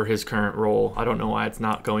for his current role. I don't know why it's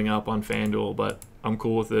not going up on FanDuel, but I'm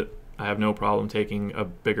cool with it. I have no problem taking a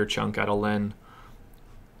bigger chunk out of Len.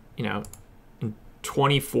 In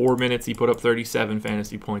 24 minutes, he put up 37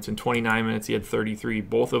 fantasy points. In 29 minutes, he had 33.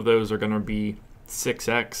 Both of those are going to be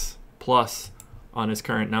 6x plus on his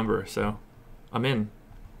current number, so I'm in.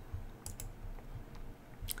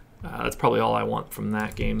 That's probably all I want from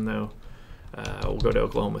that game, though. We'll go to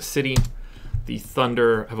Oklahoma City. The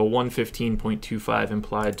Thunder have a 115.25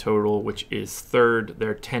 implied total, which is 3rd.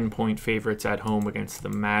 They're 10-point favorites at home against the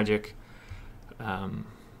Magic.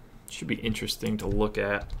 Should be interesting to look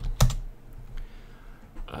at.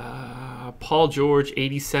 Paul George,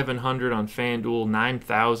 8,700 on FanDuel,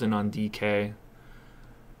 9,000 on DK.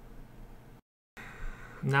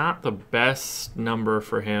 Not the best number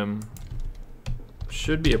for him.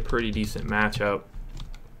 Should be a pretty decent matchup.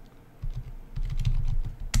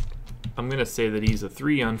 I'm going to say that he's a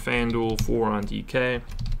 3 on FanDuel, 4 on DK.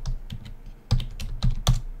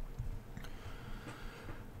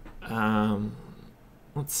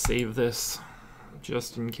 Let's save this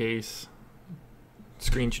just in case.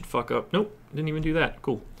 Screen should fuck up. Nope, didn't even do that.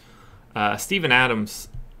 Cool. Steven Adams,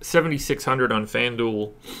 7,600 on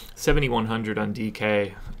FanDuel, 7,100 on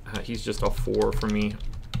DK. He's just a 4 for me.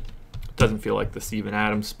 Doesn't feel like the Steven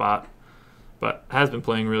Adams spot, but has been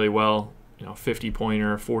playing really well.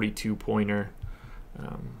 50-pointer, 42-pointer.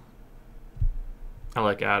 I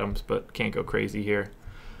like Adams, but can't go crazy here.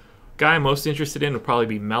 Guy I'm most interested in would probably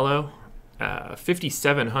be Melo.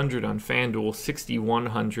 5,700 on FanDuel,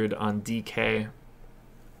 6,100 on DK.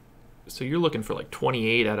 So you're looking for like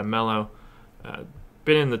 28 out of Melo.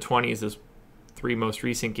 Been in the 20s his 3 most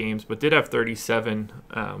recent games, but did have 37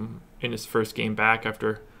 in his first game back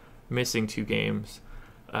after missing 2 games.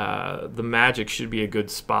 The Magic should be a good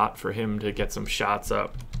spot for him to get some shots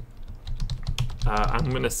up. I'm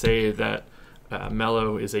going to say that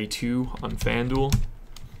Melo is a 2 on FanDuel,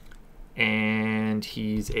 and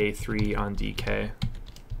he's a 3 on DK.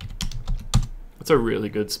 That's a really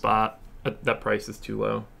good spot. That price is too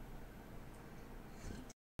low.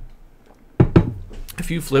 If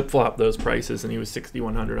you flip-flop those prices and he was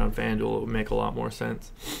 6,100 on FanDuel, it would make a lot more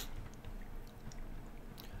sense.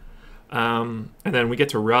 And then we get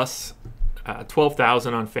to Russ,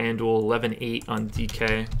 12,000 on FanDuel, 11,800 on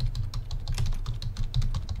DK.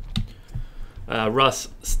 Russ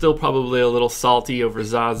still probably a little salty over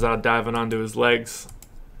Zaza diving onto his legs.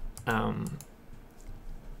 Great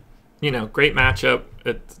matchup.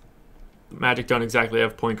 Magic don't exactly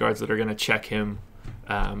have point guards that are going to check him.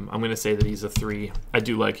 I'm going to say that he's a 3. I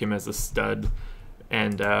do like him as a stud.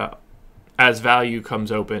 And as value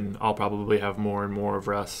comes open, I'll probably have more and more of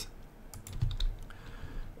Russ.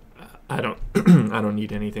 I don't I don't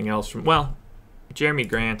need anything else from... Well, Jeremy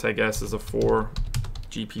Grant, I guess, is a 4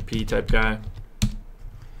 GPP type guy.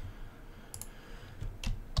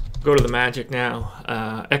 Go to the Magic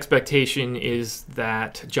now. Expectation is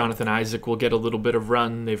that Jonathan Isaac will get a little bit of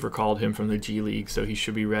run. They've recalled him from the G League, so he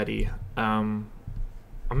should be ready. I'm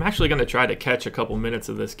actually going to try to catch a couple minutes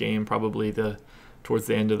of this game, probably towards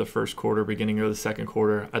the end of the first quarter, beginning of the second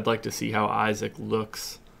quarter. I'd like to see how Isaac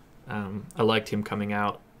looks. I liked him coming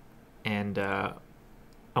out, and I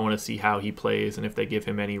want to see how he plays and if they give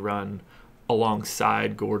him any run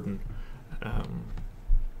alongside Gordon.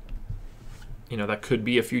 That could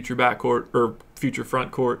be a future backcourt or future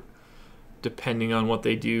front court, depending on what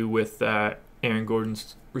they do with Aaron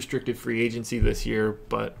Gordon's restricted free agency this year.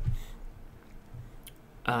 But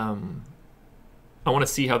I want to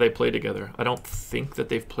see how they play together. I don't think that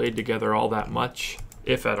they've played together all that much,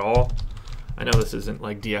 if at all. I know this isn't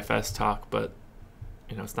like DFS talk, but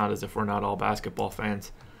it's not as if we're not all basketball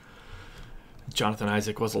fans. Jonathan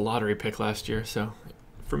Isaac was a lottery pick last year, so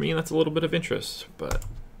for me that's a little bit of interest. But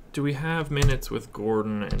do we have minutes with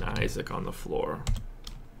Gordon and Isaac on the floor?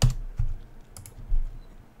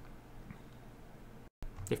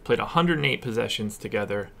 They've played 108 possessions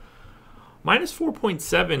together. Minus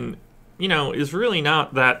 4.7, is really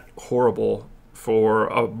not that horrible for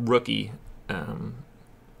a rookie. And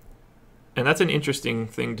that's an interesting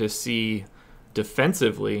thing to see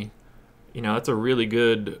defensively. That's a really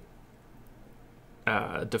good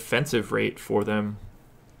defensive rate for them.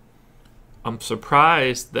 I'm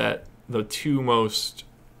surprised that the 2 most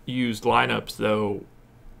used lineups, though,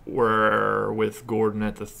 were with Gordon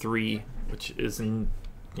at the 3, which isn't,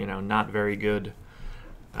 not very good.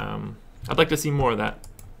 I'd like to see more of that.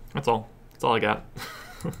 That's all. That's all I got.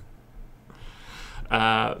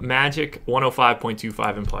 Magic,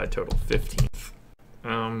 105.25 implied total, 15th.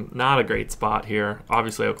 Not a great spot here.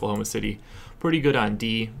 Obviously, Oklahoma City, pretty good on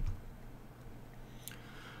D.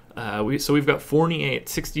 We've got Fournier at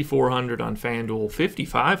 6,400 on FanDuel,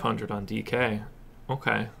 5,500 on DK.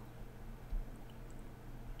 Okay.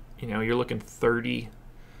 You're looking 30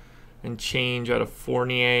 and change out of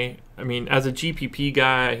Fournier. I mean, as a GPP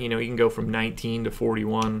guy, you can go from 19 to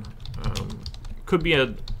 41. Could be a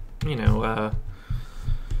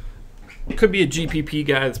GPP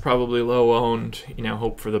guy that's probably low owned.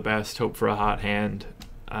 Hope for the best, hope for a hot hand.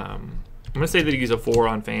 I'm going to say that he's a 4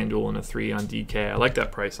 on FanDuel and a 3 on DK. I like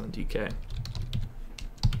that price on DK.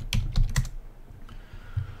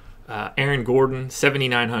 Aaron Gordon,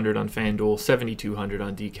 7,900 on FanDuel, 7,200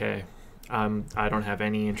 on DK. I don't have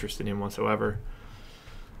any interest in him whatsoever.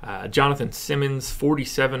 Jonathan Simmons,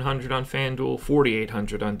 4,700 on FanDuel,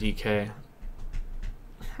 4,800 on DK.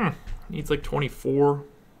 Needs like 24.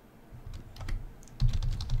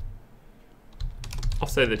 I'll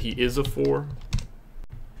say that he is a 4.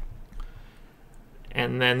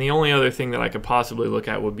 And then the only other thing that I could possibly look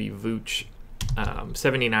at would be Vooch,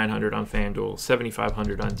 7,900 on FanDuel,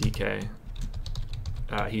 7,500 on DK.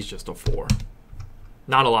 He's just a 4.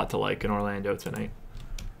 Not a lot to like in Orlando tonight.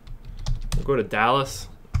 We'll go to Dallas.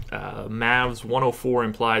 Mavs, 104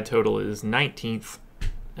 implied total is 19th.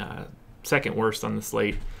 Second worst on the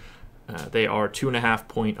slate. They are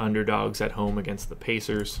 2.5-point underdogs at home against the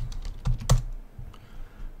Pacers.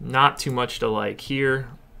 Not too much to like here.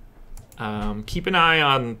 Keep an eye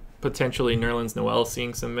on potentially Nerlens Noel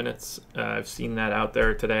seeing some minutes. I've seen that out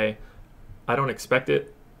there today. I don't expect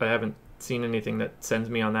it. I haven't seen anything that sends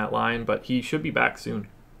me on that line, but he should be back soon.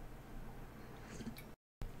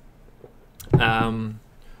 I'm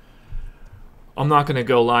not going to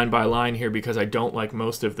go line by line here because I don't like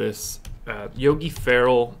most of this. Yogi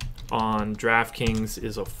Ferrell on DraftKings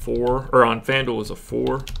is a 4, or on FanDuel is a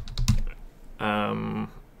 4. And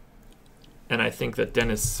I think that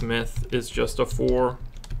Dennis Smith is just a 4.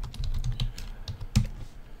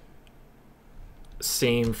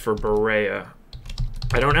 Same for Berea.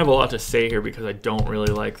 I don't have a lot to say here because I don't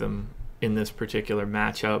really like them in this particular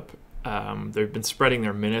matchup. They've been spreading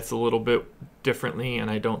their minutes a little bit differently,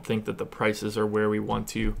 and I don't think that the prices are where we want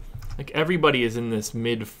to. Like, everybody is in this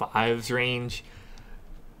mid-5s range,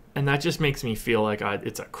 and that just makes me feel like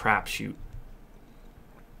it's a crapshoot.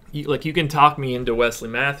 You can talk me into Wesley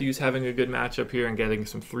Matthews having a good matchup here and getting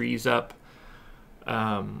some 3s up.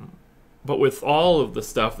 But with all of the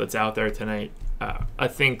stuff that's out there tonight, I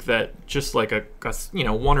think that just like a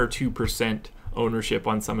 1 or 2% ownership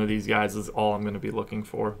on some of these guys is all I'm going to be looking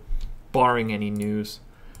for, barring any news.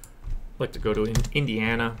 I'd like to go to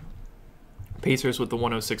Indiana. Pacers with the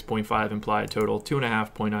 106.5 implied total,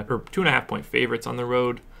 2.5 point favorites on the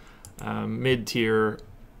road, mid-tier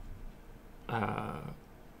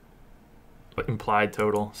implied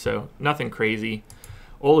total, so nothing crazy.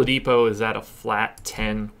 Oladipo is at a flat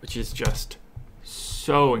 10, which is just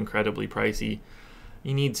so incredibly pricey.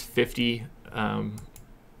 He needs 50.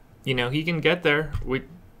 He can get there.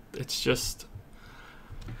 He's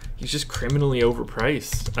just criminally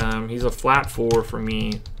overpriced. He's a flat 4 for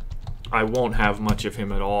me. I won't have much of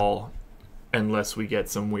him at all unless we get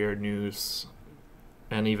some weird news.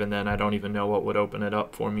 And even then, I don't even know what would open it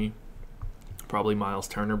up for me. Probably Miles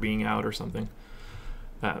Turner being out or something.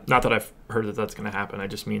 Not that I've heard that that's going to happen. I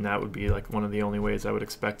just mean that would be like one of the only ways I would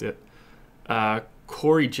expect it.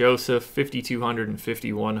 Corey Joseph, 5,200 and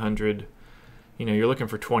 5,100. You're looking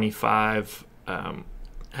for 25.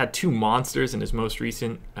 Had 2 monsters in his most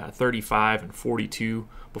recent, 35 and 42.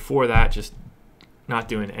 Before that, just not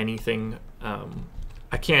doing anything.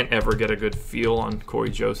 I can't ever get a good feel on Corey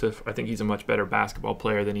Joseph. I think he's a much better basketball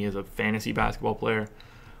player than he is a fantasy basketball player.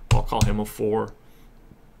 I'll call him a 4.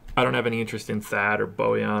 I don't have any interest in Thad or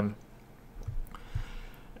Bojan.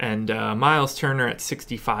 And Miles Turner at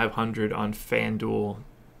 6,500 on FanDuel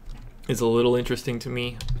is a little interesting to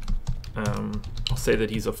me. I'll say that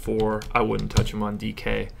he's a 4. I wouldn't touch him on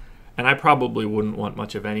DK. And I probably wouldn't want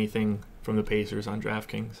much of anything from the Pacers on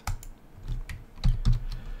DraftKings.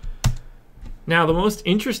 Now, the most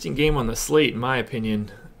interesting game on the slate, in my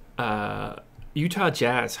opinion, Utah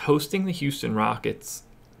Jazz hosting the Houston Rockets.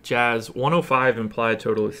 Jazz 105 implied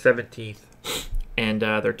total is 17th. And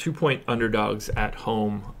they're 2-point underdogs at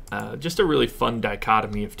home. Just a really fun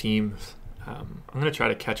dichotomy of teams. I'm going to try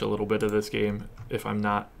to catch a little bit of this game if I'm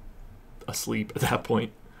not asleep at that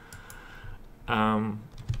point.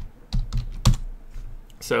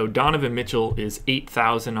 So Donovan Mitchell is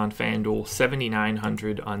 8,000 on FanDuel,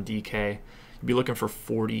 7,900 on DK. You'd be looking for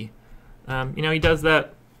 40. He does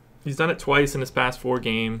that. He's done it twice in his past 4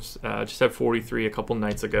 games. Just had 43 a couple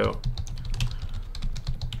nights ago.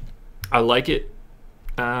 I like it.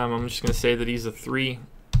 I'm just going to say that he's a 3.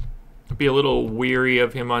 I'd be a little weary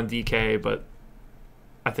of him on DK, but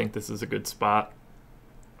I think this is a good spot.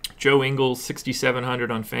 Joe Ingles,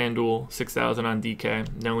 6,700 on FanDuel, 6,000 on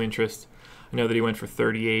DK. No interest. I know that he went for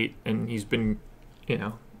 38, and he's been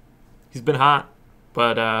hot,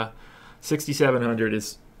 but 6,700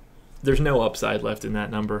 is, there's no upside left in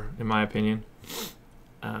that number, in my opinion.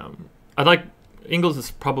 Ingles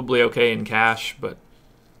is probably okay in cash, but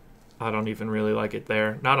I don't even really like it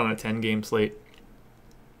there. Not on a 10-game slate.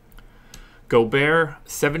 Gobert,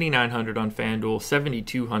 7,900 on FanDuel,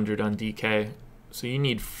 7,200 on DK. So you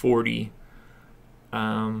need 40.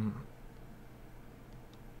 I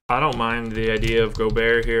don't mind the idea of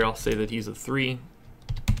Gobert here. I'll say that he's a 3.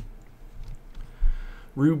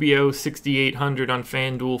 Rubio, 6,800 on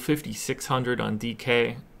FanDuel, 5,600 on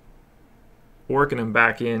DK. Working him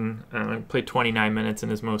back in. Played 29 minutes in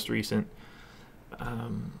his most recent.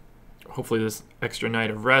 Hopefully this extra night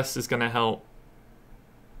of rest is going to help.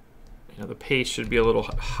 The pace should be a little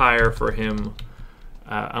higher for him.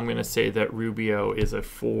 I'm going to say that Rubio is a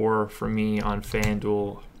 4 for me on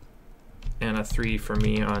FanDuel and a 3 for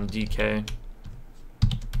me on DK.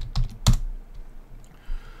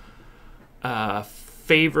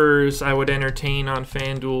 Favors I would entertain on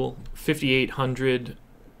FanDuel, 5,800.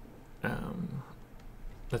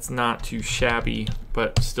 That's not too shabby,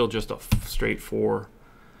 but still just a straight 4.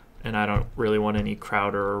 And I don't really want any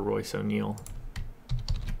Crowder or Royce O'Neal.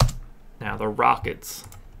 Now the Rockets.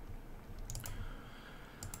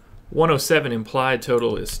 107 implied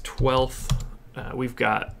total is 12th. We've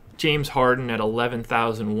got James Harden at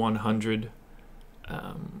 11,100,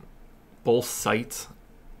 both sites.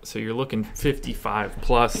 So you're looking 55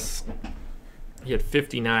 plus. He had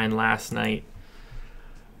 59 last night.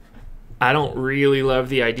 I don't really love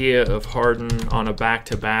the idea of Harden on a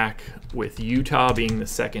back-to-back with Utah being the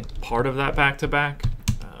second part of that back-to-back.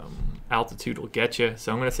 Altitude will get you.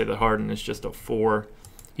 So I'm going to say that Harden is just a 4.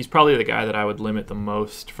 He's probably the guy that I would limit the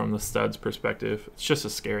most from the studs perspective. It's just a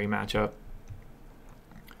scary matchup.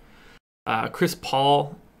 Chris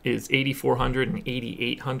Paul is 8,400 and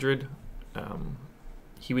 8,800.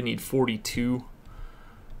 He would need 42.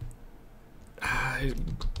 I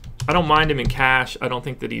don't mind him in cash. I don't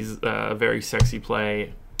think that he's a very sexy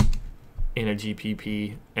play in a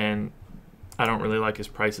GPP, and I don't really like his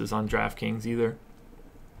prices on DraftKings either.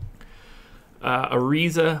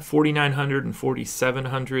 Ariza, 4,900 and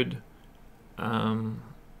 4,700. I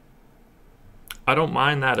don't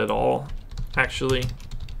mind that at all, actually,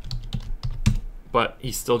 but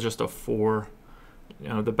he's still just a 4. You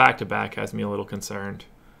know, the back-to-back has me a little concerned.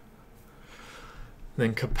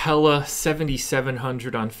 Then Capella,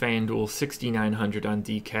 7,700 on FanDuel, 6,900 on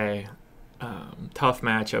DK. Tough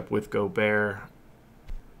matchup with Gobert.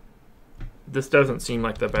 This doesn't seem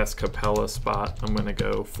like the best Capella spot. I'm going to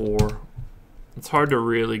go 4. It's hard to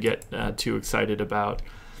really get too excited about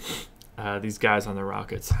these guys on the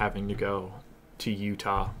Rockets having to go to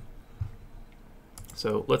Utah.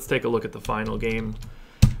 So let's take a look at the final game.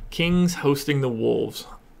 Kings hosting the Wolves.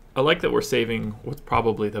 I like that we're saving what's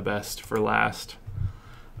probably the best for last.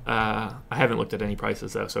 I haven't looked at any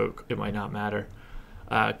prices though, so it might not matter.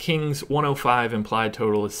 Kings 105 implied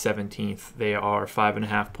total is 17th. They are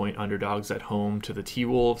 5.5 point underdogs at home to the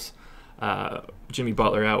T-Wolves. Jimmy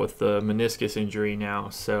Butler out with the meniscus injury now,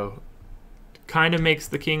 so kind of makes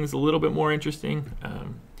the Kings a little bit more interesting.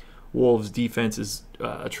 Wolves defense is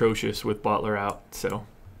atrocious with Butler out, so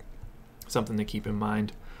something to keep in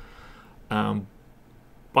mind.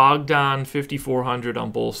 Bogdan 5,400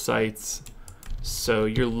 on both sites. So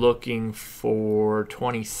you're looking for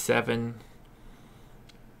 27.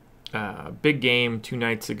 Big game 2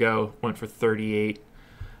 nights ago. Went for 38.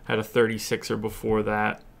 Had a 36er before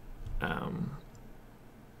that.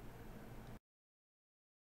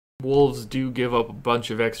 Wolves do give up a bunch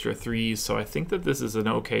of extra threes, so I think that this is an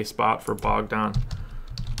okay spot for Bogdan.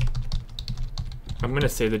 I'm going to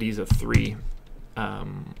say that he's a 3.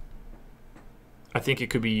 I think it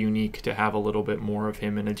could be unique to have a little bit more of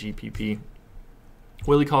him in a GPP.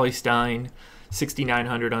 Willie Cauley-Stein,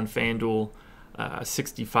 6,900 on FanDuel,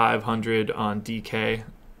 6,500 on DK.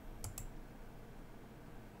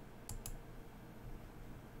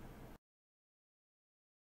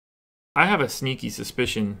 I have a sneaky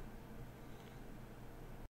suspicion.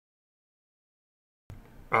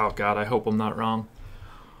 Oh, God, I hope I'm not wrong.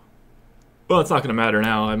 Well, it's not going to matter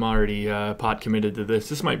now. I'm already pot committed to this.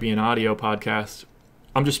 This might be an audio podcast.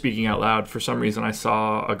 I'm just speaking out loud. For some reason, I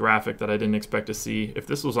saw a graphic that I didn't expect to see. If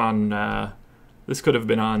this was on, this could have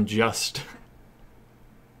been on just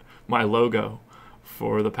my logo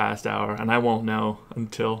for the past hour, and I won't know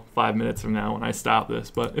until 5 minutes from now when I stop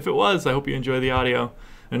this. But if it was, I hope you enjoy the audio.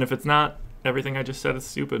 And if it's not, everything I just said is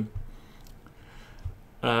stupid.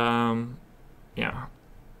 Yeah.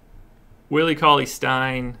 Willie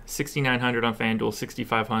Cauley-Stein, 6,900 on FanDuel,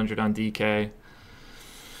 6,500 on DK.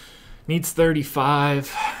 Needs 35.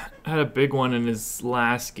 Had a big one in his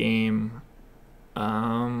last game.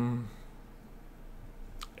 Yeah,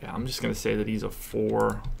 I'm just going to say that he's a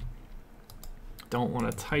 4. Don't want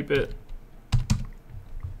to type it.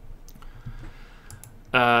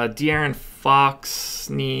 De'Aaron Fox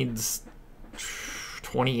needs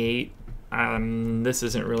 28. This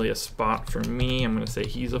isn't really a spot for me. I'm going to say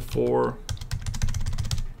he's a 4.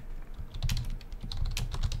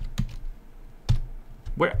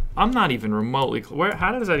 I'm not even remotely.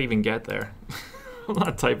 How does that even get there? I'm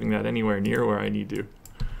not typing that anywhere near where I need to.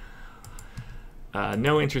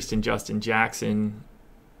 No interest in Justin Jackson.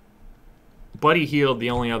 Buddy Hield, the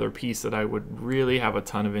only other piece that I would really have a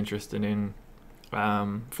ton of interest in.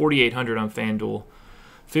 4,800 on FanDuel,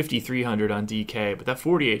 5,300 on DK, but that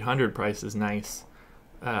 4,800 price is nice.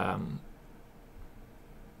 You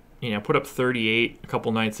know, put up 38 a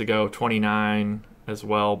couple nights ago, 29 as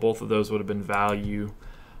well. Both of those would have been value.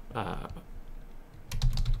 I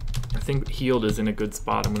think Hield is in a good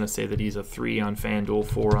spot. I'm going to say that he's a 3 on FanDuel,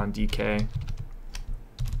 4 on DK.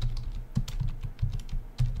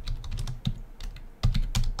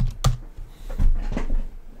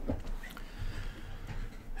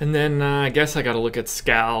 And then I guess I got to look at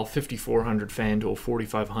Scal, 5,400 FanDuel,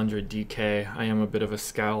 4,500 DK. I am a bit of a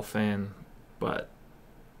Scal fan, but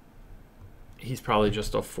he's probably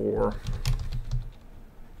just a 4.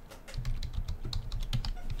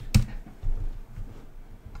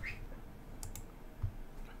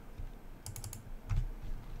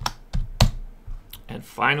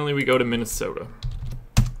 Finally, we go to Minnesota.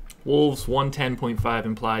 Wolves 110.5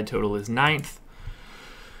 implied, total is 9th.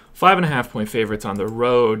 5.5-point favorites on the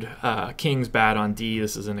road. Kings bad on D.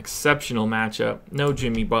 This is an exceptional matchup. No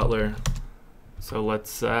Jimmy Butler, so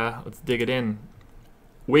let's dig it in.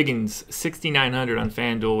 Wiggins 6,900 on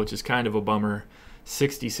FanDuel, which is kind of a bummer.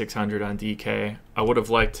 6,600 on DK. I would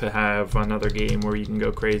have liked to have another game where you can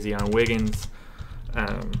go crazy on Wiggins.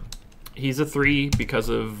 He's a 3 because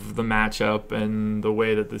of the matchup and the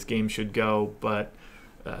way that this game should go, but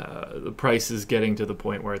the price is getting to the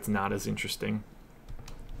point where it's not as interesting.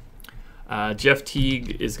 Jeff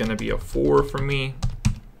Teague is going to be a 4 for me.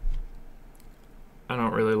 I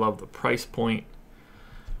don't really love the price point.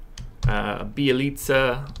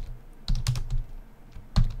 Bielitsa.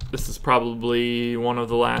 This is probably one of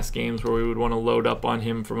the last games where we would want to load up on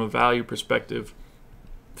him from a value perspective.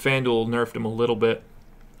 FanDuel nerfed him a little bit.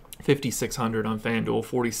 5,600 on FanDuel,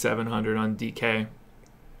 4,700 on DK.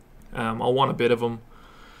 I'll want a bit of him,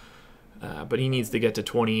 but he needs to get to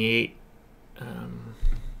 28.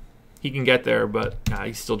 He can get there, but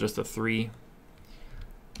he's still just a 3.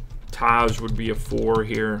 Taj would be a 4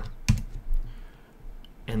 here.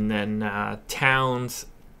 And then Towns,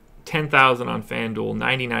 10,000 on FanDuel,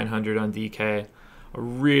 9,900 on DK. I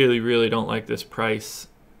really, really don't like this price.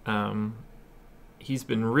 He's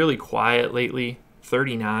been really quiet lately.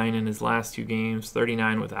 39 in his last 2 games,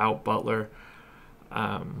 39 without Butler.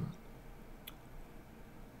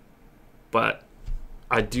 But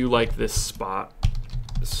I do like this spot.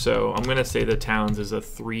 So I'm going to say that Towns is a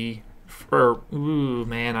 3. Ooh,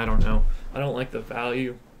 man, I don't know. I don't like the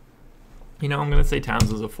value. You know, I'm going to say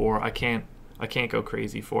Towns is a 4. I can't go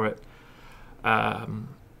crazy for it.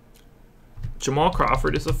 Jamal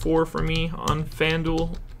Crawford is a 4 for me on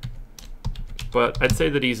FanDuel, but I'd say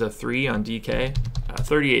that he's a 3 on DK.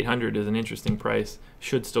 3,800 is an interesting price.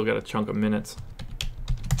 Should still get a chunk of minutes.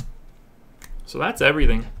 So that's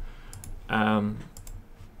everything.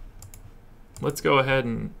 Let's go ahead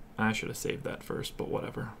and... I should have saved that first, but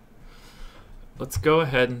whatever. Let's go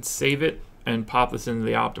ahead and save it and pop this into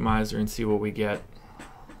the optimizer and see what we get,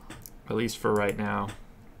 at least for right now.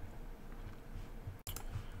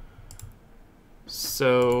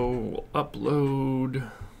 So we'll upload.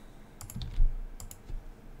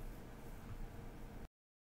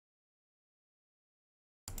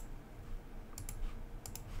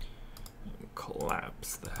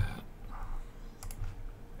 Collapse that.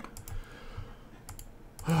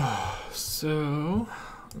 So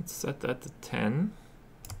let's set that to 10.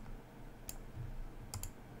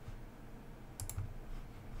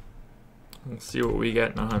 Let's see what we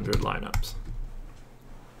get in 100 lineups.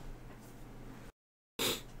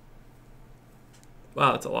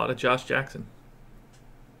 Wow, that's a lot of Josh Jackson.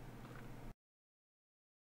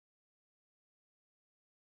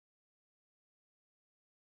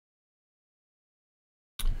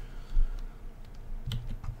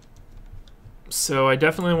 So I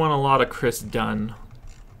definitely want a lot of Chris Dunn,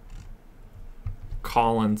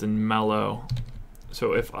 Collins, and Melo.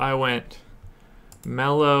 So if I went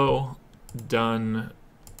Melo, Dunn,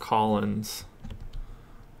 Collins,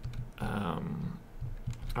 I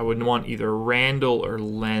would want either Randall or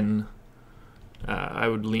Len. I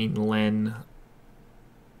would lean Len.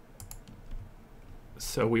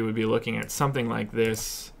 So we would be looking at something like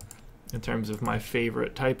this in terms of my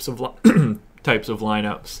favorite types of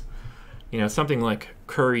lineups. You know, something like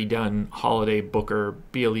Curry, Dunn, Holiday, Booker,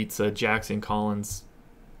 Bielitsa, Jackson, Collins,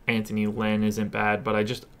 Anthony, Len isn't bad, but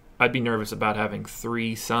I'd be nervous about having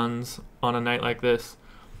 3 Suns on a night like this.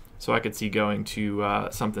 So I could see going to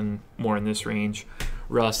something more in this range.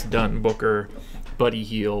 Russ, Dunn, Booker, Buddy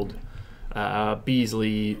Hield,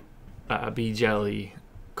 Beasley, B. Jelly,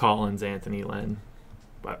 Collins, Anthony, Len.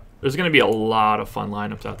 But there's going to be a lot of fun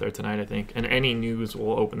lineups out there tonight, I think. And any news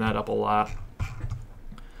will open that up a lot.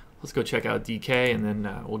 Let's go check out DK, and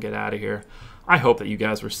then we'll get out of here. I hope that you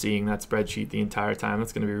guys were seeing that spreadsheet the entire time.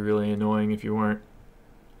 That's going to be really annoying if you weren't.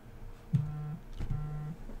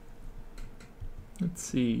 Let's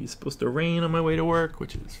see. It's supposed to rain on my way to work,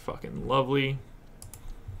 which is fucking lovely.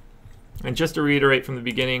 And just to reiterate from the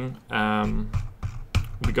beginning, we'll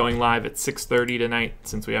be going live at 6:30 tonight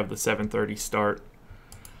since we have the 7:30 start.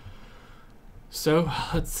 So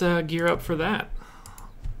let's gear up for that.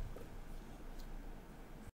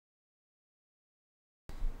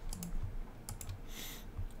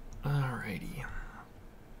 Alrighty.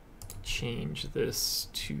 Change this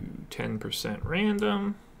to 10%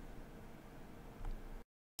 random.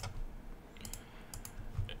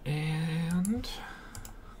 And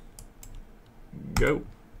go.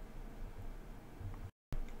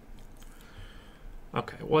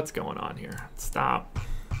 Okay, what's going on here? Stop.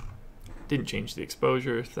 Didn't change the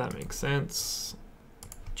exposure, if that makes sense.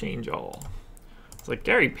 Change all. It's like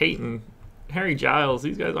Gary Payton, Harry Giles,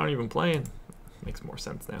 these guys aren't even playing. Makes more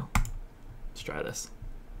sense now. Let's try this.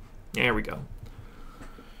 There we go.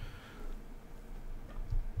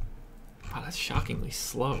 Wow, that's shockingly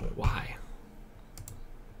slow. Why?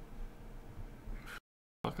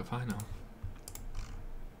 Fuck if I know.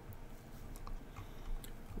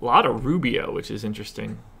 A lot of Rubio, which is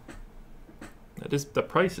interesting. The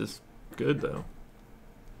price is good though.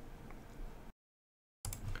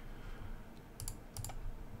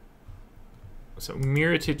 So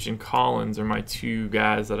Mirotic and Collins are my two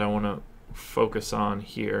guys that I want to focus on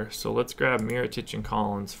here. So let's grab Mirotic and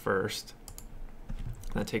Collins first.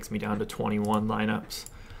 That takes me down to 21 lineups.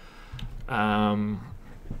 And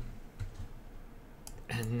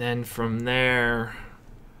then from there,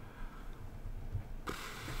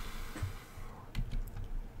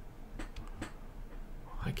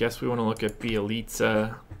 I guess we want to look at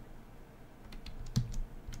Bielitsa.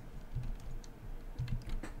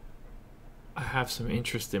 I have some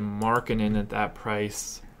interest in Markkanen at that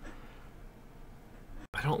price.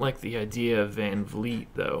 I don't like the idea of Van Vliet,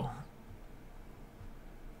 though.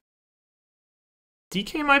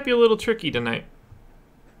 DK might be a little tricky tonight.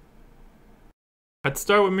 I'd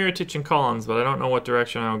start with Mirotic and Collins, but I don't know what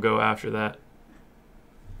direction I'll go after that.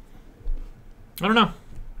 I don't know.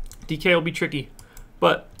 DK will be tricky.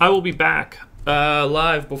 But I will be back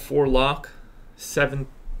live before lock.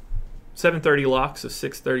 7:30 lock, so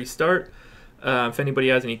 6:30 start. If anybody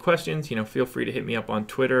has any questions, feel free to hit me up on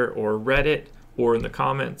Twitter or Reddit or in the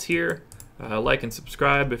comments here. Like and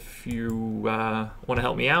subscribe if you want to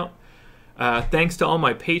help me out. Thanks to all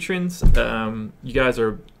my patrons. You guys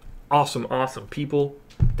are awesome, awesome people.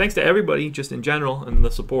 Thanks to everybody just in general and the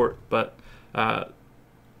support. But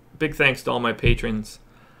big thanks to all my patrons.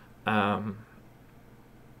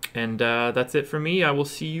 And that's it for me. I will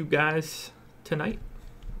see you guys tonight.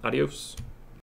 Adios.